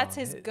bunch. Song. That's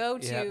his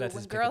go-to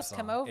when girls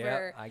come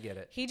over. Yeah, I get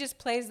it. He just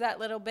plays that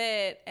little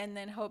bit and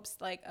then hopes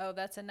like, oh,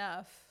 that's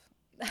enough.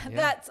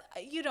 That's,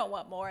 you don't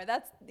want more.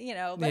 That's,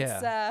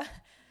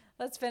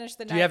 let's finish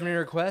the night. Do you have any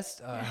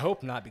requests? I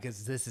hope not,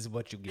 because this is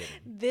what you get.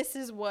 This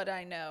is what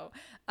I know.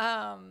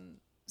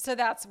 So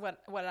that's what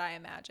I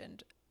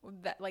imagined.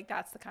 That like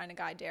that's the kind of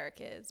guy Derek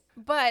is.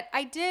 But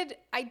I did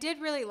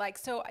really like,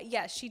 so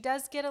yes, she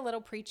does get a little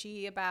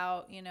preachy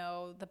about,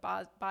 the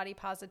body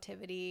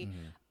positivity.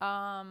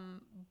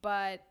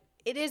 But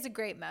it is a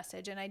great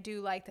message, and I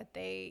do like that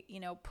they,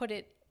 put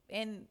it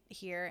in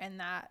here, and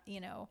that,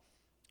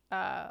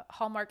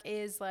 Hallmark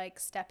is like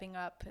stepping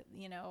up,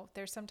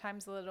 they're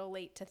sometimes a little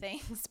late to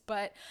things,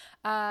 but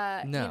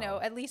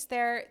at least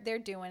they're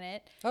doing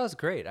it. That was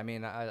great. I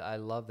mean, I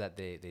love that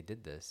they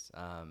did this.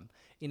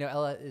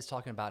 Ella is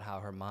talking about how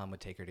her mom would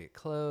take her to get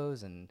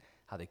clothes and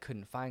how they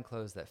couldn't find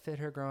clothes that fit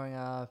her growing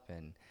up.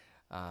 And,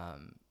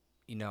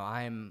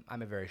 I'm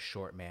a very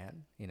short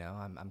man,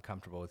 I'm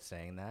comfortable with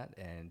saying that.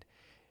 And,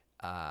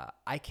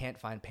 I can't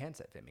find pants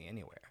that fit me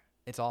anywhere.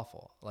 It's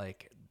awful.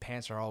 Like,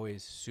 pants are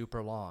always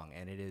super long,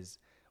 and it is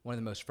one of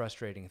the most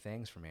frustrating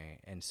things for me.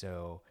 And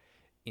so,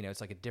 it's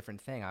like a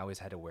different thing. I always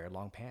had to wear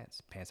long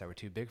pants that were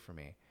too big for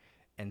me.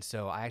 And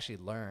so I actually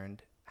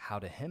learned how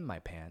to hem my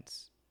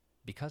pants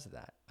because of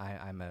that.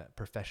 I'm a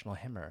professional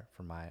hemmer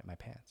for my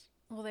pants.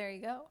 Well, there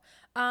you go.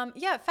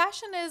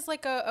 Fashion is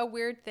like a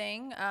weird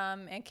thing.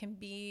 It can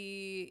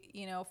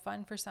be,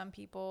 fun for some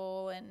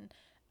people, and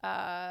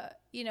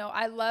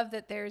I love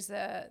that there's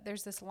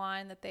this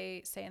line that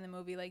they say in the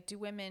movie, like, do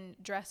women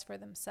dress for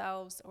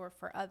themselves or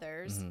for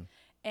others?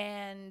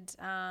 And,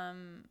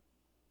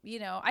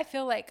 I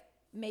feel like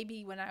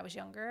maybe when I was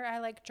younger, I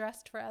like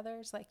dressed for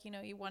others, like,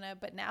 you want to,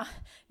 but now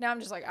I'm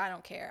just like, I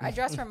don't care. I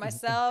dress for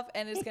myself,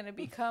 and it's going to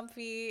be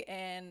comfy,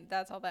 and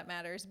that's all that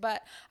matters.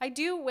 But I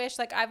do wish,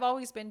 like, I've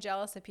always been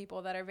jealous of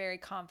people that are very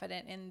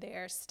confident in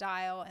their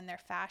style and their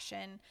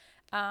fashion.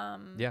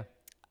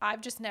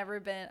 I've just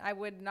never been, I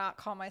would not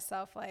call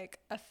myself like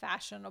a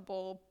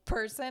fashionable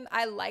person.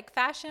 I like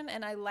fashion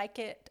and I like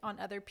it on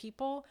other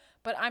people,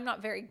 but I'm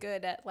not very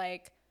good at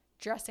like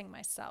dressing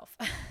myself,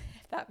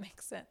 if that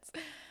makes sense.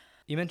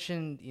 You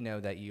mentioned,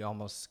 that you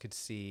almost could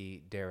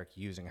see Derek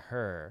using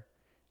her.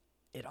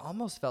 It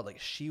almost felt like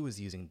she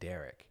was using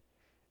Derek.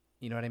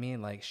 You know what I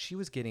mean? Like she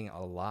was getting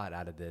a lot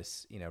out of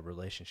this,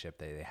 relationship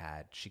that they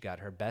had. She got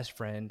her best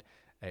friend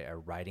a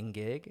writing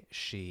gig.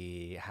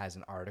 She has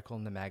an article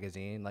in the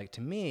magazine. Like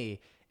to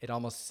me, it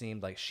almost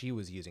seemed like she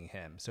was using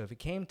him. So if it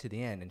came to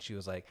the end and she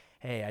was like,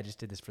 "Hey, I just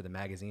did this for the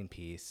magazine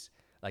piece,"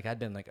 like I'd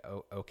been like,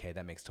 "Oh, okay,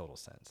 that makes total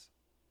sense."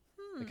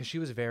 Because she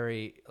was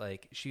very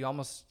like she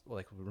almost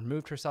like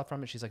removed herself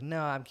from it. She's like,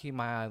 "No, I'm keeping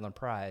my eye on the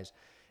prize,"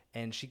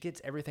 and she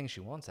gets everything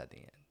she wants at the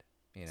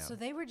end. So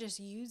they were just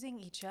using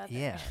each other.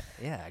 Yeah,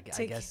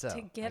 I guess so.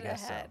 To get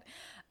ahead.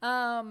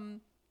 So.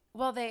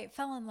 Well, they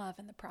fell in love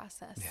in the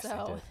process. Yes,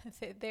 So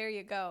there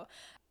you go.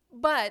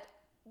 But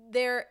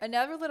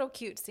another little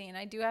cute scene,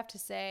 I do have to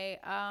say,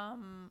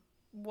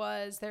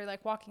 was they're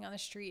like walking on the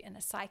street and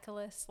a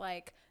cyclist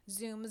like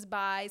zooms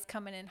by, is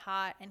coming in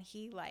hot, and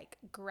he like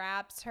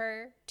grabs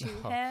her to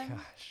him.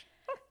 Gosh.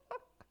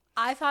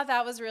 I thought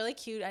that was really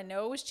cute. I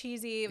know it was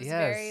cheesy. It was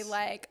very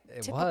like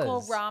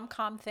typical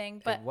rom-com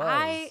thing, but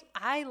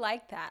I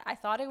liked that. I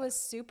thought it was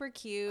super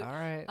cute. All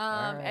right.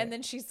 And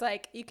then she's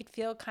like, you could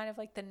feel kind of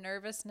like the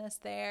nervousness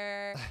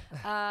there.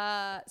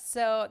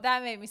 So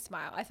that made me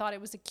smile. I thought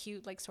it was a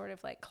cute, like sort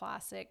of like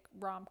classic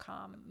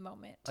rom-com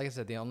moment. Like I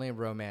said, the only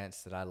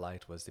romance that I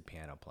liked was the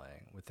piano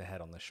playing with the head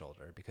on the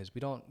shoulder, because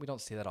we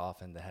don't see that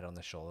often. The head on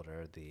the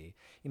shoulder.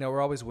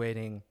 We're always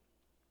waiting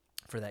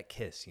for that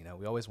kiss.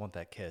 We always want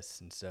that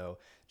kiss. And so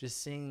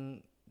just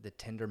seeing the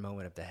tender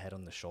moment of the head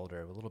on the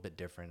shoulder, a little bit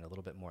different, a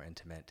little bit more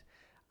intimate,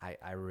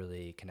 I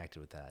really connected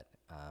with that.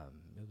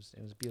 It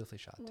was beautifully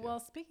shot too. Well,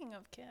 speaking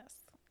of kiss,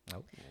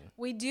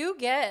 we do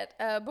get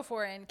a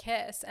before and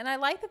kiss, and I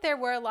like that there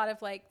were a lot of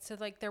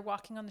they're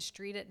walking on the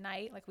street at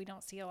night. Like we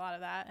don't see a lot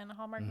of that in a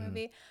Hallmark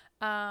movie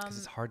because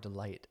it's hard to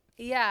light.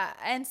 Yeah,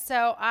 and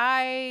so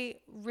I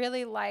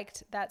really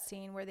liked that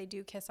scene where they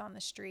do kiss on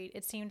the street.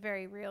 It seemed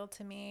very real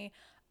to me.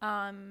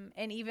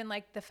 And even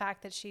like the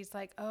fact that she's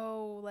like,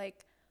 oh,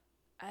 like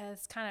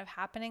it's kind of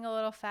happening a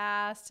little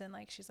fast. And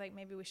like, she's like,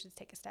 maybe we should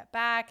take a step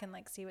back and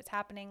like see what's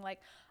happening. Like,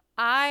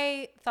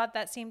 I thought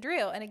that seemed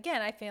real. And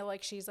again, I feel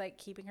like she's like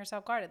keeping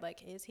herself guarded.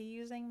 Like, is he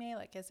using me?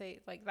 Like, is he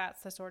like,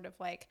 that's the sort of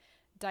like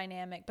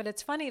dynamic. But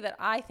it's funny that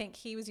I think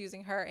he was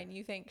using her and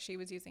you think she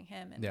was using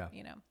him. And,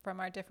 from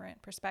our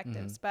different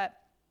perspectives. But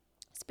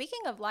speaking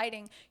of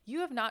lighting, you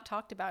have not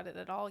talked about it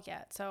at all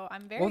yet. So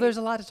I'm very... Well, there's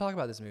a lot to talk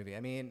about this movie. I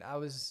mean, I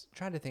was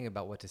trying to think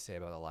about what to say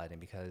about the lighting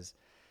because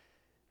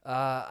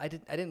I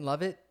didn't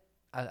love it.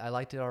 I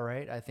liked it all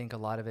right. I think a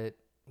lot of it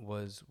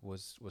was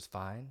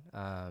fine.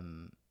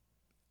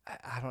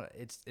 I don't...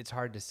 It's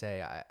hard to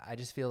say. I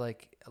just feel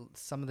like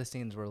some of the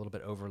scenes were a little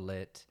bit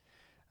overlit.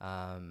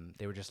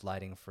 They were just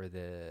lighting for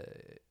the...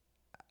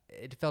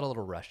 It felt a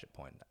little rushed at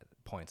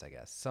points, I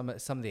guess. Some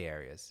of the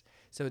areas.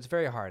 So it's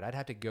very hard. I'd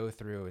have to go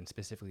through and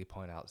specifically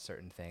point out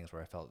certain things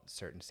where I felt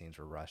certain scenes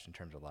were rushed in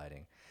terms of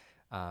lighting.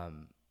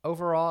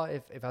 Overall,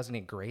 if I was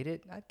going to grade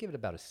it, I'd give it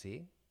about a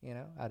C,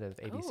 out of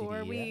A, B, C, D, E.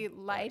 Are we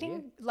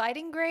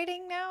lighting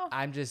grading now?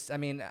 I'm just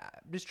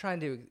trying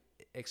to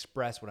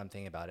express what I'm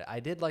thinking about it. I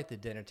did like the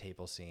dinner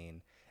table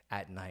scene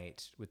at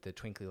night with the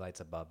twinkly lights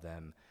above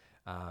them.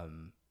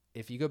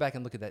 If you go back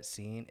and look at that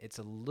scene, it's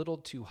a little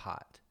too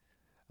hot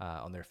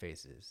on their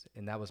faces.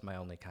 And that was my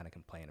only kind of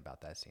complaint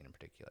about that scene in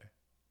particular.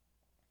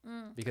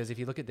 Because if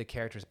you look at the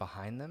characters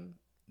behind them,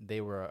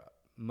 they were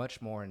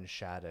much more in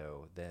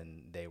shadow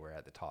than they were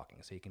at the talking.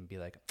 So you can be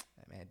like,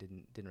 man, it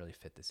didn't really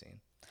fit the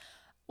scene.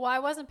 Well, I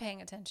wasn't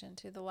paying attention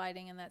to the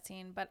lighting in that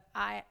scene, but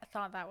I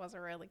thought that was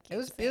a really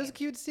cute scene. It was a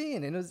cute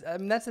scene.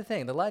 And that's the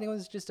thing. The lighting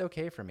was just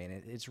okay for me.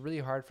 And it's really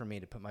hard for me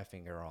to put my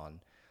finger on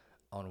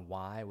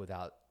why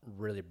without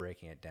really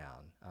breaking it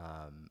down.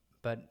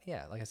 But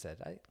yeah, like I said,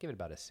 I give it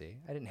about a C.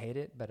 I didn't hate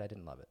it, but I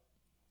didn't love it.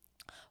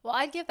 Well,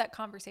 I'd give that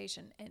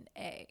conversation an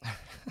A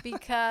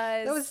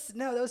because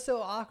that was so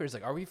awkward. It's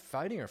like, are we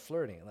fighting or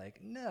flirting? Like,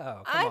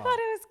 no. I thought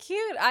it was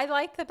cute. I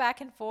liked the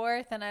back and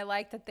forth, and I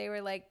liked that they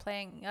were like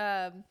playing.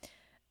 I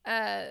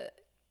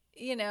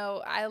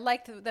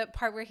liked the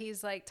part where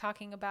he's like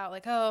talking about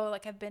like, oh,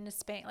 like I've been to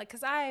Spain, like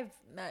because I've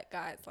met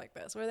guys like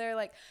this where they're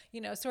like,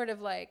 sort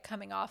of like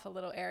coming off a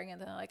little arrogant,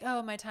 and they're like,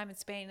 oh, my time in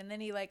Spain, and then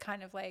he like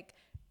kind of like.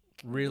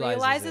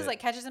 Realizes like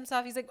catches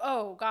himself. He's like,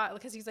 oh God,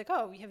 because he's like,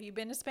 oh, have you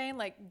been to Spain?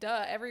 Like,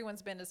 duh,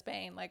 everyone's been to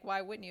Spain. Like,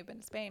 why wouldn't you have been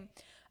to Spain?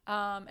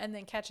 And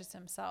then catches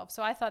himself.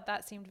 So I thought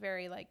that seemed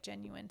very like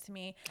genuine to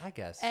me. I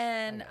guess.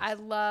 And I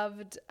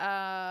loved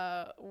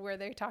where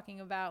they're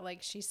talking about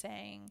like she's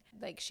saying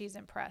like she's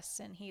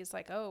impressed, and he's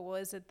like, oh, well,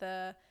 is it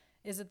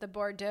the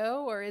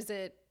Bordeaux or is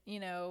it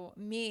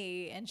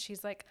me? And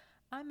she's like,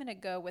 I'm gonna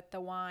go with the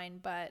wine,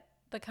 but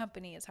the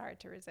company is hard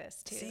to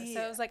resist too. See,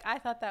 so it was like, I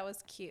thought that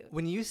was cute.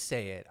 When you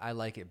say it, I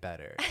like it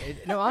better.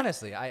 No,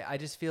 honestly, I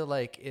just feel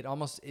like it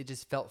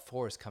just felt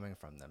forced coming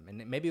from them.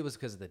 And maybe it was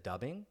because of the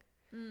dubbing,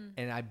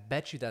 And I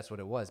bet you that's what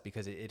it was,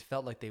 because it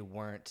felt like they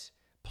weren't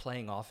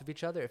playing off of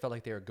each other. It felt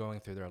like they were going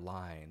through their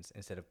lines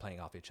instead of playing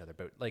off each other.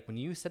 But like when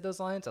you said those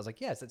lines, I was like,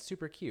 yes, that's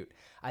super cute.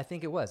 I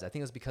think it was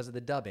because of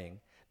the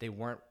dubbing. They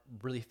weren't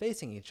really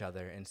facing each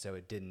other, and so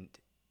it didn't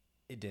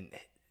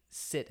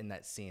sit in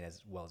that scene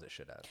as well as it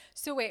should have.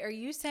 So wait, are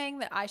you saying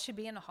that I should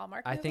be in a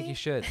Hallmark movie? I think you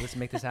should. Let's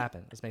make this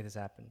happen.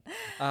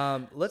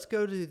 Let's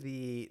go to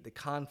the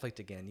conflict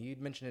again.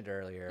 You'd mentioned it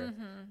earlier.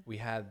 We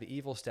have the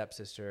evil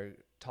stepsister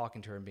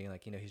talking to her and being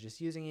like, he's just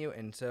using you.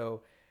 And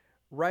so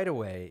right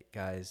away,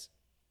 guys,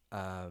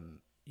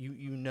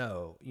 you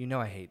know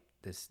I hate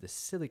this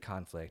silly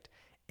conflict,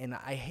 and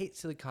I hate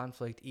silly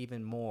conflict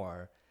even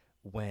more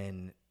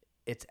when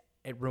it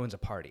ruins a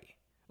party.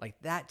 Like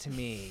that to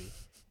me.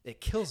 It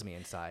kills me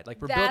inside. Like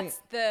that's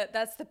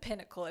the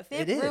pinnacle. If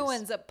it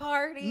ruins a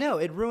party. No,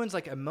 it ruins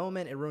like a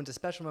moment. It ruins a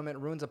special moment.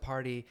 It ruins a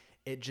party.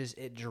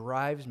 It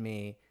drives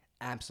me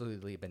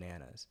absolutely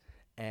bananas.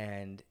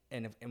 And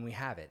we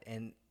have it.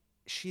 And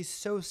she's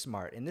so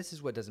smart. And this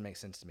is what doesn't make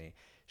sense to me.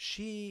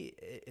 She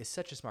is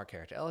such a smart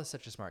character. Ella is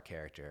such a smart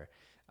character.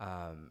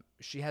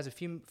 She has a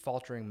few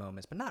faltering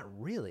moments, but not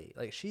really.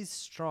 Like she's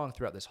strong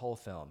throughout this whole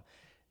film.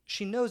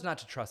 She knows not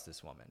to trust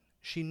this woman.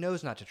 She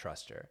knows not to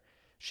trust her.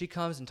 She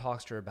comes and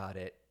talks to her about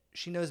it.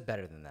 She knows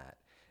better than that.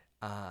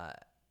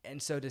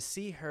 And so to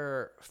see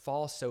her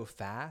fall so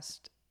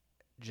fast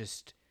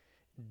just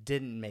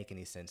didn't make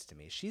any sense to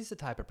me. She's the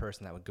type of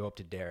person that would go up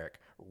to Derek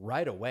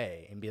right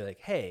away and be like,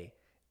 hey,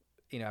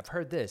 I've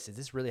heard this. Is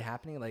this really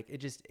happening? Like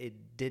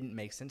it didn't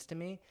make sense to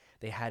me.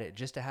 They had it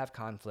just to have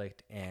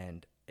conflict,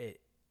 and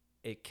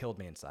it killed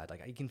me inside.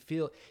 Like you can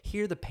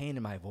hear the pain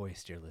in my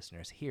voice, dear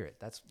listeners. Hear it.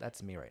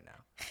 That's me right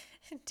now.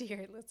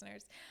 Dear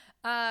listeners.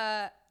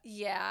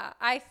 Yeah,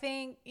 I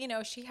think,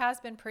 she has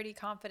been pretty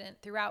confident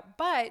throughout,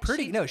 but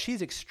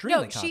she's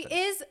extremely confident. She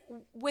is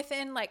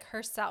within like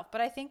herself, but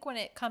I think when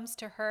it comes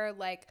to her,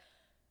 like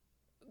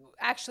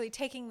actually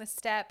taking the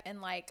step and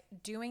like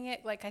doing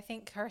it, like I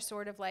think her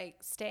sort of like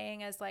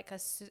staying as like a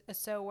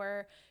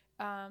sower,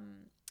 I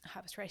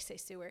was trying to say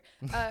sewer,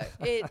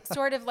 it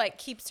sort of like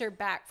keeps her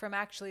back from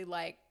actually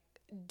like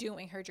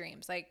doing her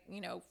dreams, like,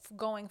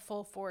 going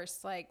full force,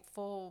 like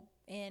full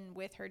in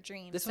with her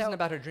dreams. This wasn't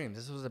about her dreams.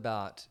 This was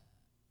about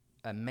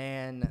a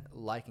man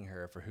liking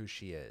her for who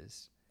she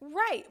is.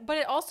 Right. But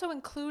it also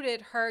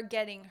included her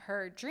getting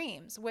her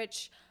dreams,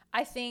 which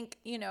I think,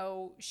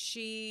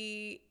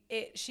 she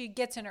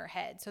gets in her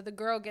head. So the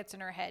girl gets in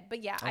her head.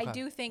 But yeah, okay. I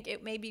do think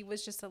it maybe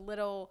was just a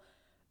little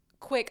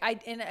quick.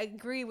 And I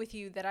agree with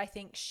you that I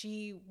think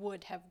she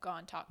would have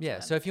gone talk to him. Yeah.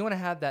 So if you want to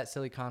have that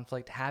silly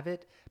conflict, have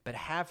it, but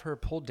have her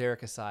pull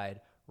Derek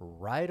aside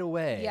right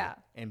away. Yeah.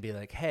 And be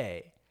like,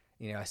 hey,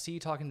 I see you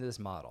talking to this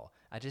model.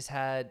 I just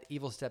had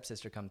evil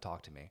stepsister come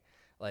talk to me.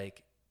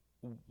 Like,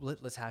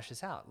 let's hash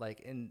this out.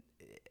 Like, and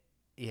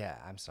yeah,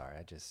 I'm sorry.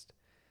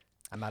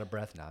 I'm out of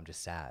breath now. I'm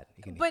just sad.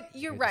 But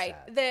you're right.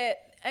 The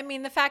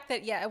fact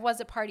that, yeah, it was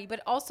a party, but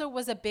also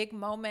was a big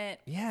moment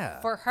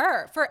for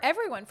her, for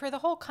everyone, for the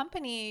whole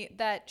company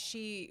that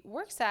she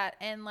works at.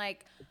 And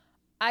like,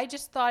 I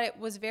just thought it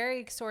was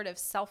very sort of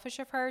selfish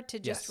of her to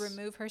just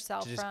remove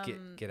herself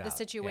from get the out.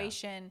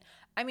 situation. Yeah.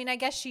 I mean, I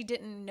guess she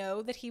didn't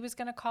know that he was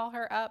going to call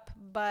her up,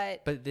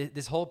 but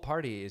this whole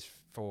party is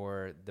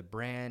for the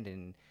brand,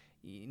 and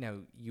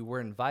you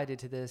were invited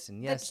to this,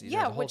 and yes, there's a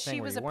whole which thing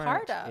she where was you a weren't.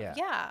 part of.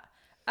 Yeah.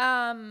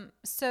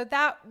 So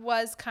that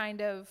was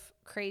kind of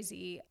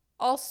crazy.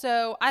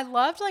 Also, I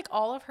loved like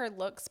all of her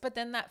looks, but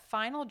then that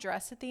final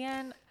dress at the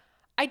end,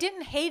 I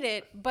didn't hate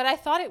it, but I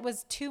thought it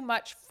was too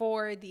much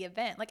for the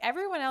event. Like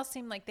everyone else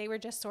seemed like they were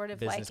just sort of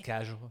business like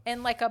casual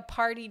in like a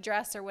party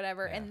dress or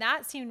whatever. Yeah. And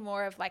that seemed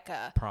more of like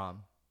a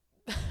prom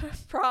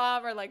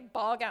or like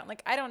ball gown.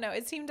 Like, I don't know.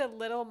 It seemed a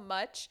little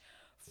much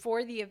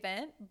for the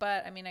event,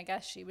 but I mean, I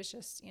guess she was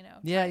just,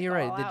 yeah, you're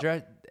right. The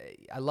dress,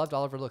 I loved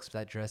all of her looks, but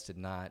that dress did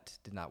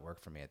not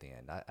work for me at the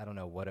end. I don't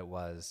know what it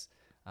was.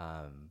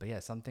 But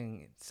yeah,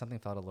 something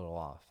felt a little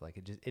off. Like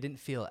it didn't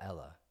feel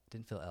Ella.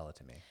 Didn't feel Ella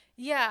to me.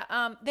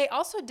 Yeah. They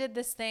also did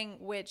this thing,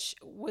 which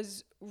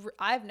was,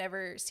 I've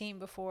never seen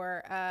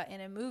before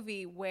in a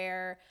movie,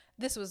 where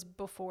this was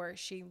before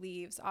she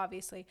leaves,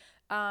 obviously.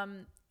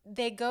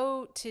 They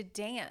go to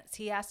dance.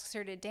 He asks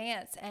her to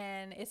dance,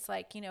 and it's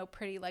like,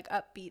 pretty like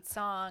upbeat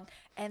song.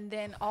 And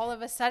then all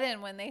of a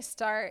sudden when they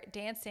start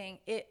dancing,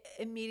 it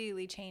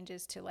immediately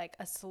changes to like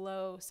a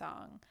slow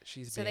song.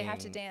 They have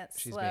to dance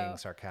she's slow. She's being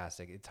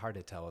sarcastic. It's hard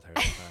to tell with her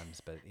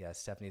sometimes, but yeah,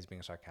 Stephanie's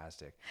being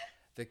sarcastic.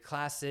 The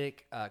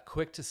classic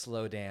quick to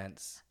slow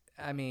dance.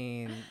 I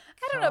mean,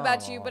 I don't know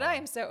about you, but I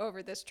am so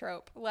over this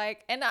trope.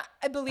 Like, and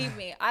I believe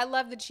me, I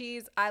love the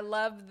cheese. I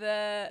love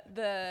the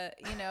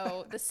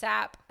the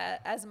sap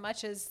as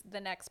much as the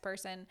next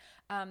person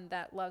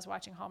that loves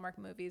watching Hallmark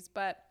movies.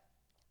 But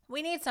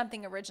we need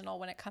something original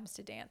when it comes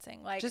to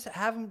dancing. Like, just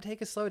have them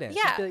take a slow dance.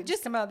 Yeah,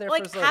 just come out there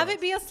like for a slow have dance.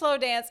 It be a slow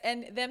dance,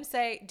 and them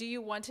say, "Do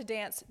you want to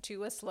dance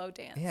to a slow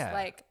dance?" Yeah,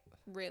 like.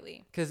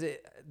 Really, because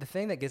the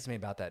thing that gets me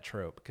about that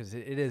trope, because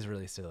it is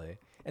really silly,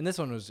 and this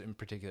one was in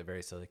particular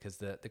very silly, because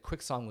the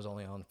quick song was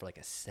only on for like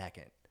a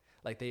second.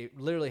 Like they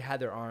literally had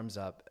their arms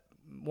up,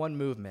 one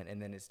movement,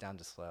 and then it's down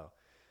to slow.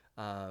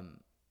 That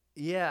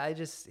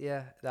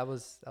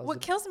was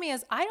What kills me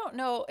is I don't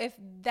know if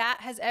that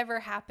has ever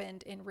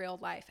happened in real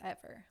life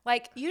ever.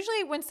 Like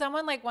usually when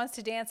someone like wants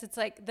to dance, it's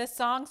like the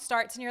song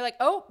starts and you're like,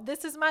 oh,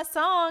 this is my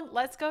song.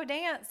 Let's go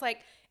dance.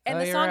 Like, and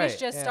the song has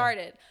just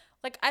started.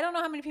 Like, I don't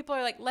know how many people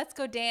are like, let's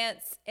go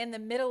dance in the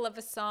middle of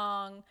a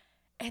song.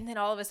 And then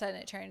all of a sudden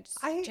it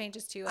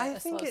changes to a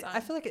slow song. I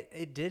feel like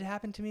it did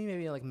happen to me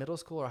maybe in like middle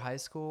school or high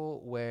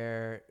school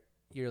where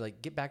you're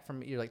like,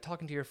 you're like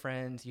talking to your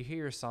friends, you hear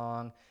your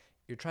song,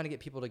 you're trying to get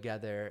people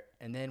together,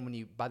 and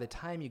then by the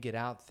time you get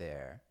out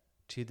there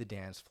to the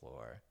dance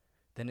floor,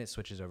 then it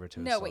switches over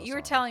to a slow wait, you were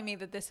song. telling me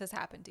that this has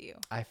happened to you.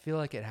 I feel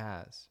like it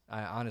has.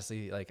 I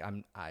honestly, like,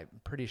 I'm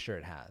pretty sure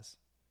it has.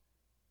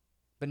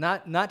 But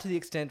not to the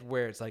extent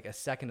where it's like a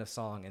second of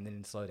song and then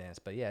in slow dance.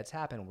 But yeah, it's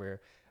happened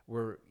where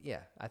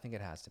I think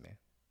it has to me.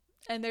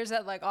 And there's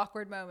that like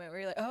awkward moment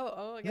where you're like,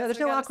 oh, I guess there's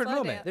no awkward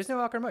moment. Dance. There's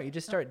no awkward moment. You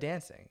just start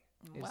dancing.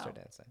 You just start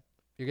dancing.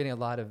 You're getting a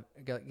lot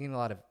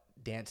of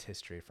dance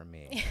history from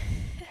me.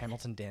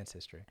 Hamilton dance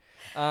history.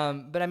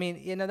 But I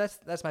mean,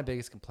 that's my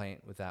biggest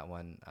complaint with that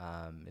one.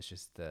 It's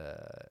just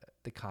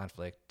the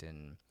conflict,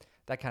 and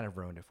that kind of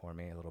ruined it for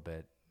me a little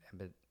bit.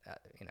 But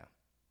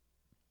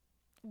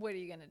what are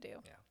you gonna do?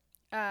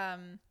 Yeah.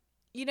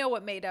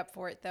 What made up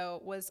for it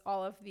though was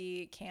all of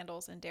the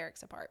candles in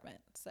Derek's apartment.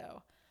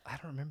 So I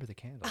don't remember the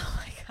candles. Oh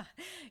my God.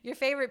 Your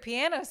favorite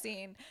piano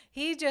scene.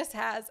 He just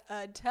has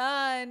a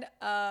ton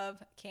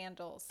of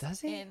candles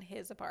in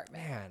his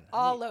apartment. Man,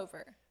 all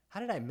over. How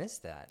did I miss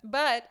that?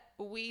 But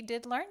we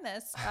did learn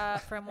this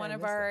from one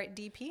of our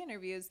DP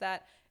interviews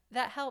that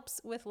helps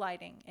with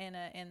lighting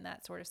in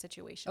that sort of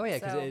situation. Oh yeah,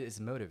 because it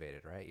is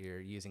motivated, right? You're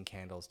using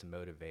candles to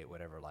motivate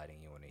whatever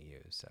lighting you want to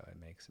use, so it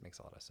makes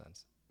a lot of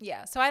sense.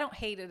 Yeah, so I don't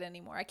hate it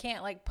anymore. I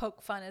can't like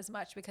poke fun as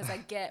much because I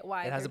get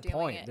why it has a doing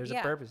point. It. There's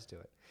a purpose to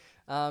it.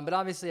 But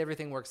obviously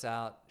everything works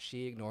out.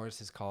 She ignores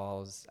his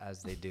calls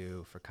as they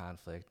do for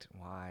conflict.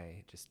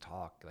 Why? Just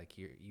talk. Like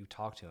you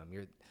talk to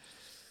him.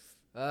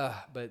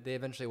 But they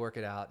eventually work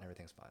it out and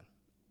everything's fine.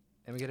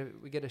 And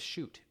we get a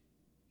shoot.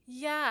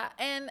 Yeah,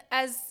 and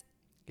as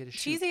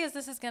cheesy as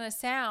this is gonna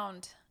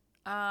sound,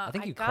 I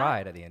think you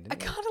cried at the end.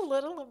 Didn't you? I got a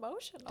little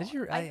emotional. Did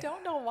you? I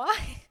don't know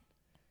why.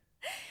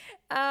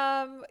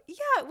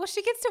 Yeah. Well,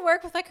 she gets to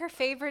work with like her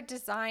favorite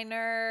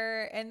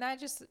designer, and that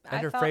just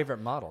her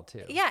favorite model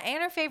too. Yeah,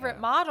 and her favorite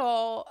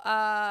model.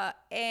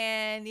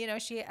 And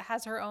she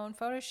has her own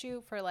photo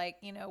shoot for like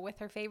with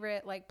her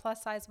favorite like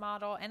plus size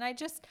model, and I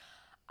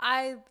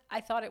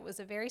thought it was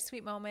a very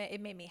sweet moment. It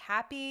made me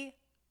happy.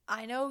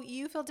 I know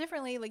you feel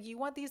differently. Like you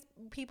want these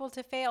people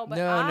to fail, but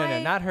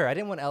no, not her. I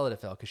didn't want Ella to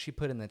fail because she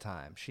put in the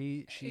time.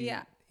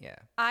 Yeah.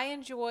 I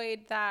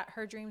enjoyed that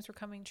her dreams were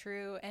coming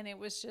true, and it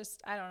was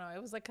just, I don't know,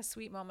 it was like a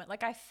sweet moment.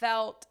 Like I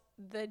felt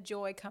the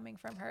joy coming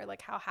from her,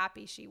 like how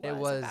happy she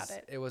was about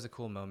it. It was a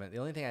cool moment. The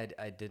only thing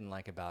I didn't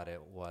like about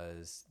it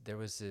was there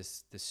was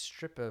this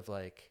strip of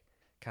like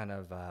kind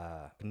of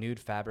nude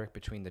fabric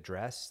between the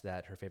dress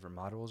that her favorite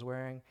model was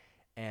wearing,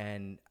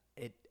 and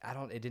I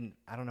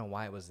don't know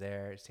why it was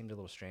there. It seemed a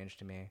little strange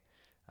to me.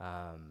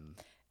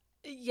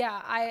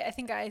 Yeah, I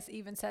think I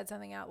even said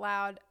something out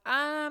loud.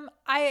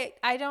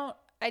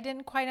 I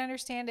didn't quite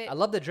understand it. I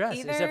love the dress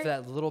either. Except for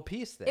that little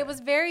piece there. It was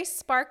very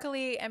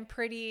sparkly and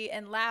pretty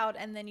and loud,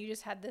 and then you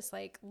just had this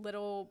like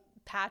little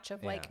patch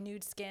of like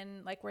nude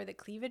skin, like where the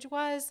cleavage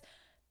was,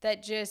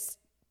 that just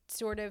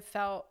sort of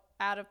felt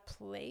out of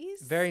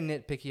place. Very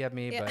nitpicky of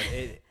me, but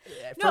I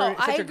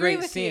such a agree great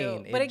with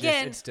scene. You. But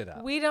again, it stood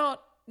up. We don't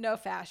know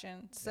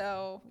fashion,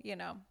 so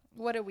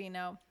what do we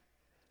know?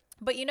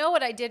 But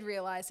what I did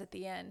realize at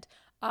the end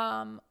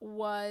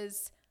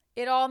was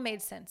it all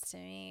made sense to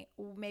me.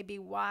 Maybe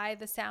why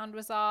the sound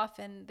was off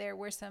and there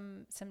were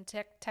some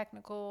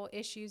technical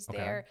issues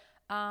there,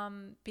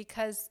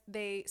 because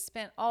they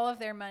spent all of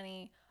their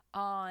money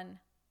on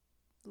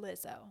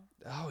Lizzo.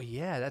 Oh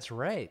yeah, that's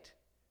right.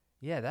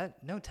 Yeah,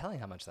 no telling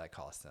how much that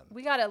cost them.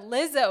 We got a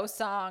Lizzo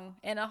song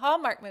in a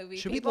Hallmark movie.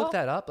 Should we look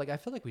that up? Like, I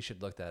feel like we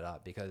should look that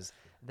up because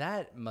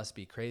that must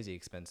be crazy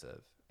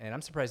expensive. And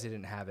I'm surprised they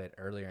didn't have it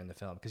earlier in the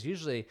film. Because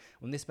usually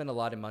when they spend a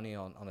lot of money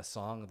on a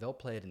song, they'll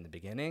play it in the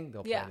beginning.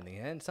 They'll play it in the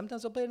end.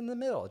 Sometimes they'll play it in the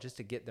middle just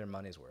to get their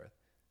money's worth.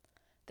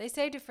 They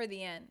saved it for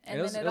the end. And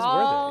it was then it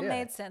all worth it. Yeah.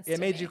 made sense It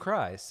made you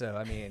cry. So,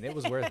 I mean, it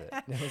was worth it.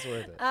 It was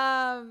worth it.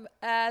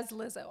 As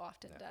Lizzo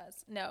often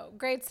does. No,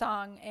 great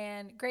song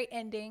and great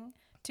ending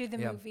to the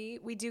movie.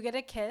 We do get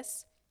a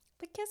kiss.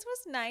 The kiss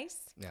was nice.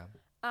 Yeah.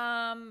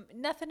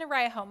 Nothing to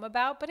write home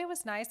about, but it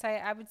was nice.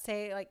 I would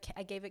say like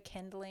I gave it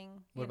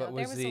kindling. What about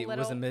was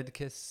the mid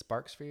kiss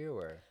sparks for you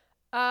or?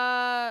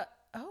 I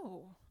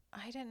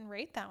didn't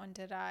rate that one,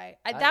 did I?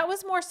 That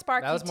was more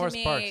sparky to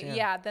me.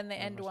 Sparks, than the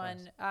end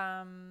one.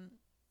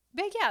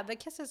 But yeah, the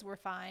kisses were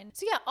fine.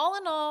 So yeah, all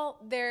in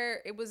all,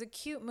 it was a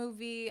cute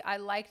movie. I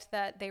liked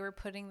that they were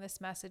putting this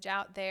message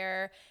out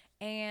there,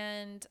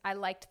 and I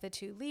liked the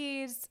two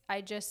leads. I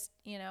just,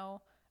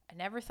 I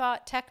never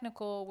thought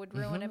technical would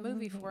ruin a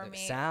movie for me.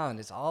 Sound,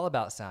 it's all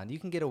about sound. You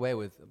can get away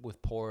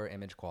with poor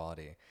image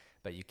quality,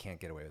 but you can't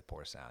get away with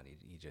poor sound.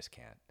 You just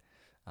can't.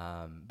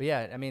 But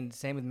yeah, I mean,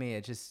 same with me.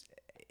 It just,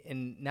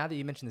 and now that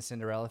you mentioned the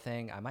Cinderella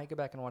thing, I might go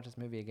back and watch this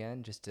movie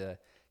again just to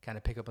kind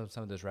of pick up on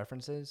some of those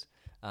references,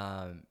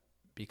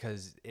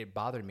 because it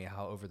bothered me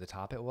how over the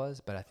top it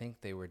was. But I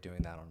think they were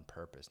doing that on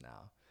purpose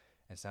now.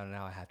 And so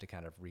now I have to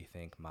kind of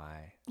rethink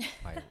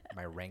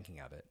my ranking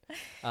of it.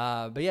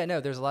 But yeah, no,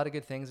 there's a lot of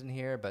good things in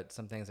here, but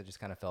some things that just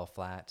kind of fell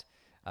flat.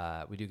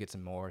 We do get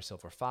some more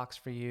Silver Fox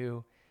for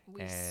you.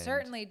 We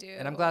certainly do.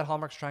 And I'm glad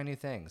Hallmark's trying new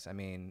things. I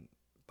mean,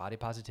 body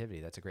positivity,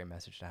 that's a great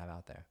message to have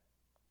out there.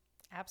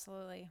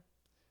 Absolutely.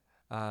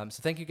 So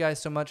thank you guys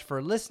so much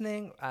for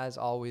listening. As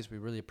always, we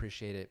really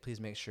appreciate it. Please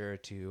make sure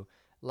to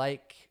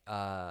like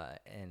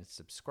and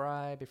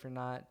subscribe if you're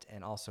not,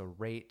 and also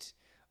rate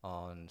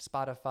on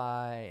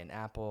Spotify and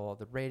Apple.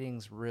 The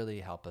ratings really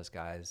help us,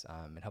 guys.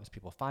 It helps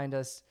people find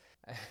us.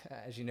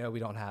 As you know,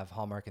 we don't have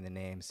Hallmark in the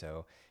name,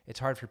 so it's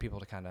hard for people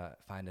to kind of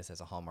find us as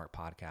a Hallmark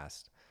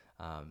podcast.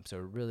 So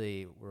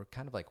really, we're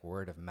kind of like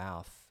word of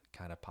mouth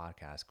kind of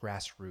podcast,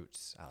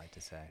 grassroots, I like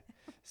to say.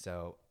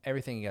 So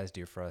everything you guys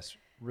do for us,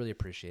 really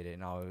appreciate it.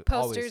 And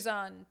posters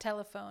on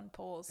telephone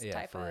poles,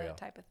 type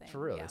of thing. For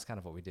real, that's kind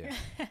of what we do.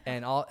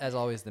 And as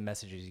always, the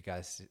messages you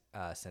guys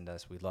send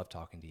us, we love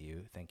talking to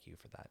you. Thank you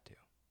for that too.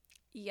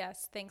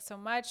 Yes, thanks so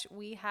much.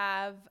 We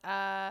have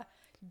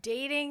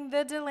Dating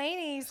the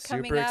Delaneys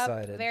coming Super up.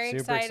 excited. Very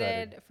Super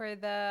excited for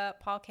the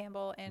Paul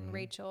Campbell and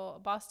Rachel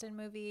Boston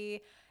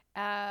movie.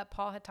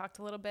 Paul had talked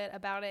a little bit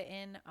about it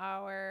in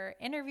our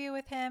interview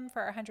with him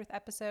for our 100th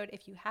episode.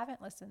 If you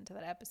haven't listened to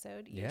that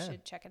episode, you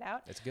should check it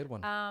out. It's a good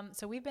one.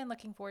 So we've been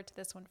looking forward to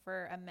this one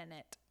for a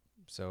minute.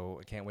 So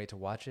I can't wait to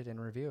watch it and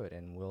review it,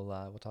 and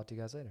we'll talk to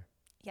you guys later.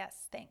 Yes,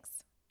 thanks.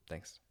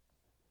 Thanks.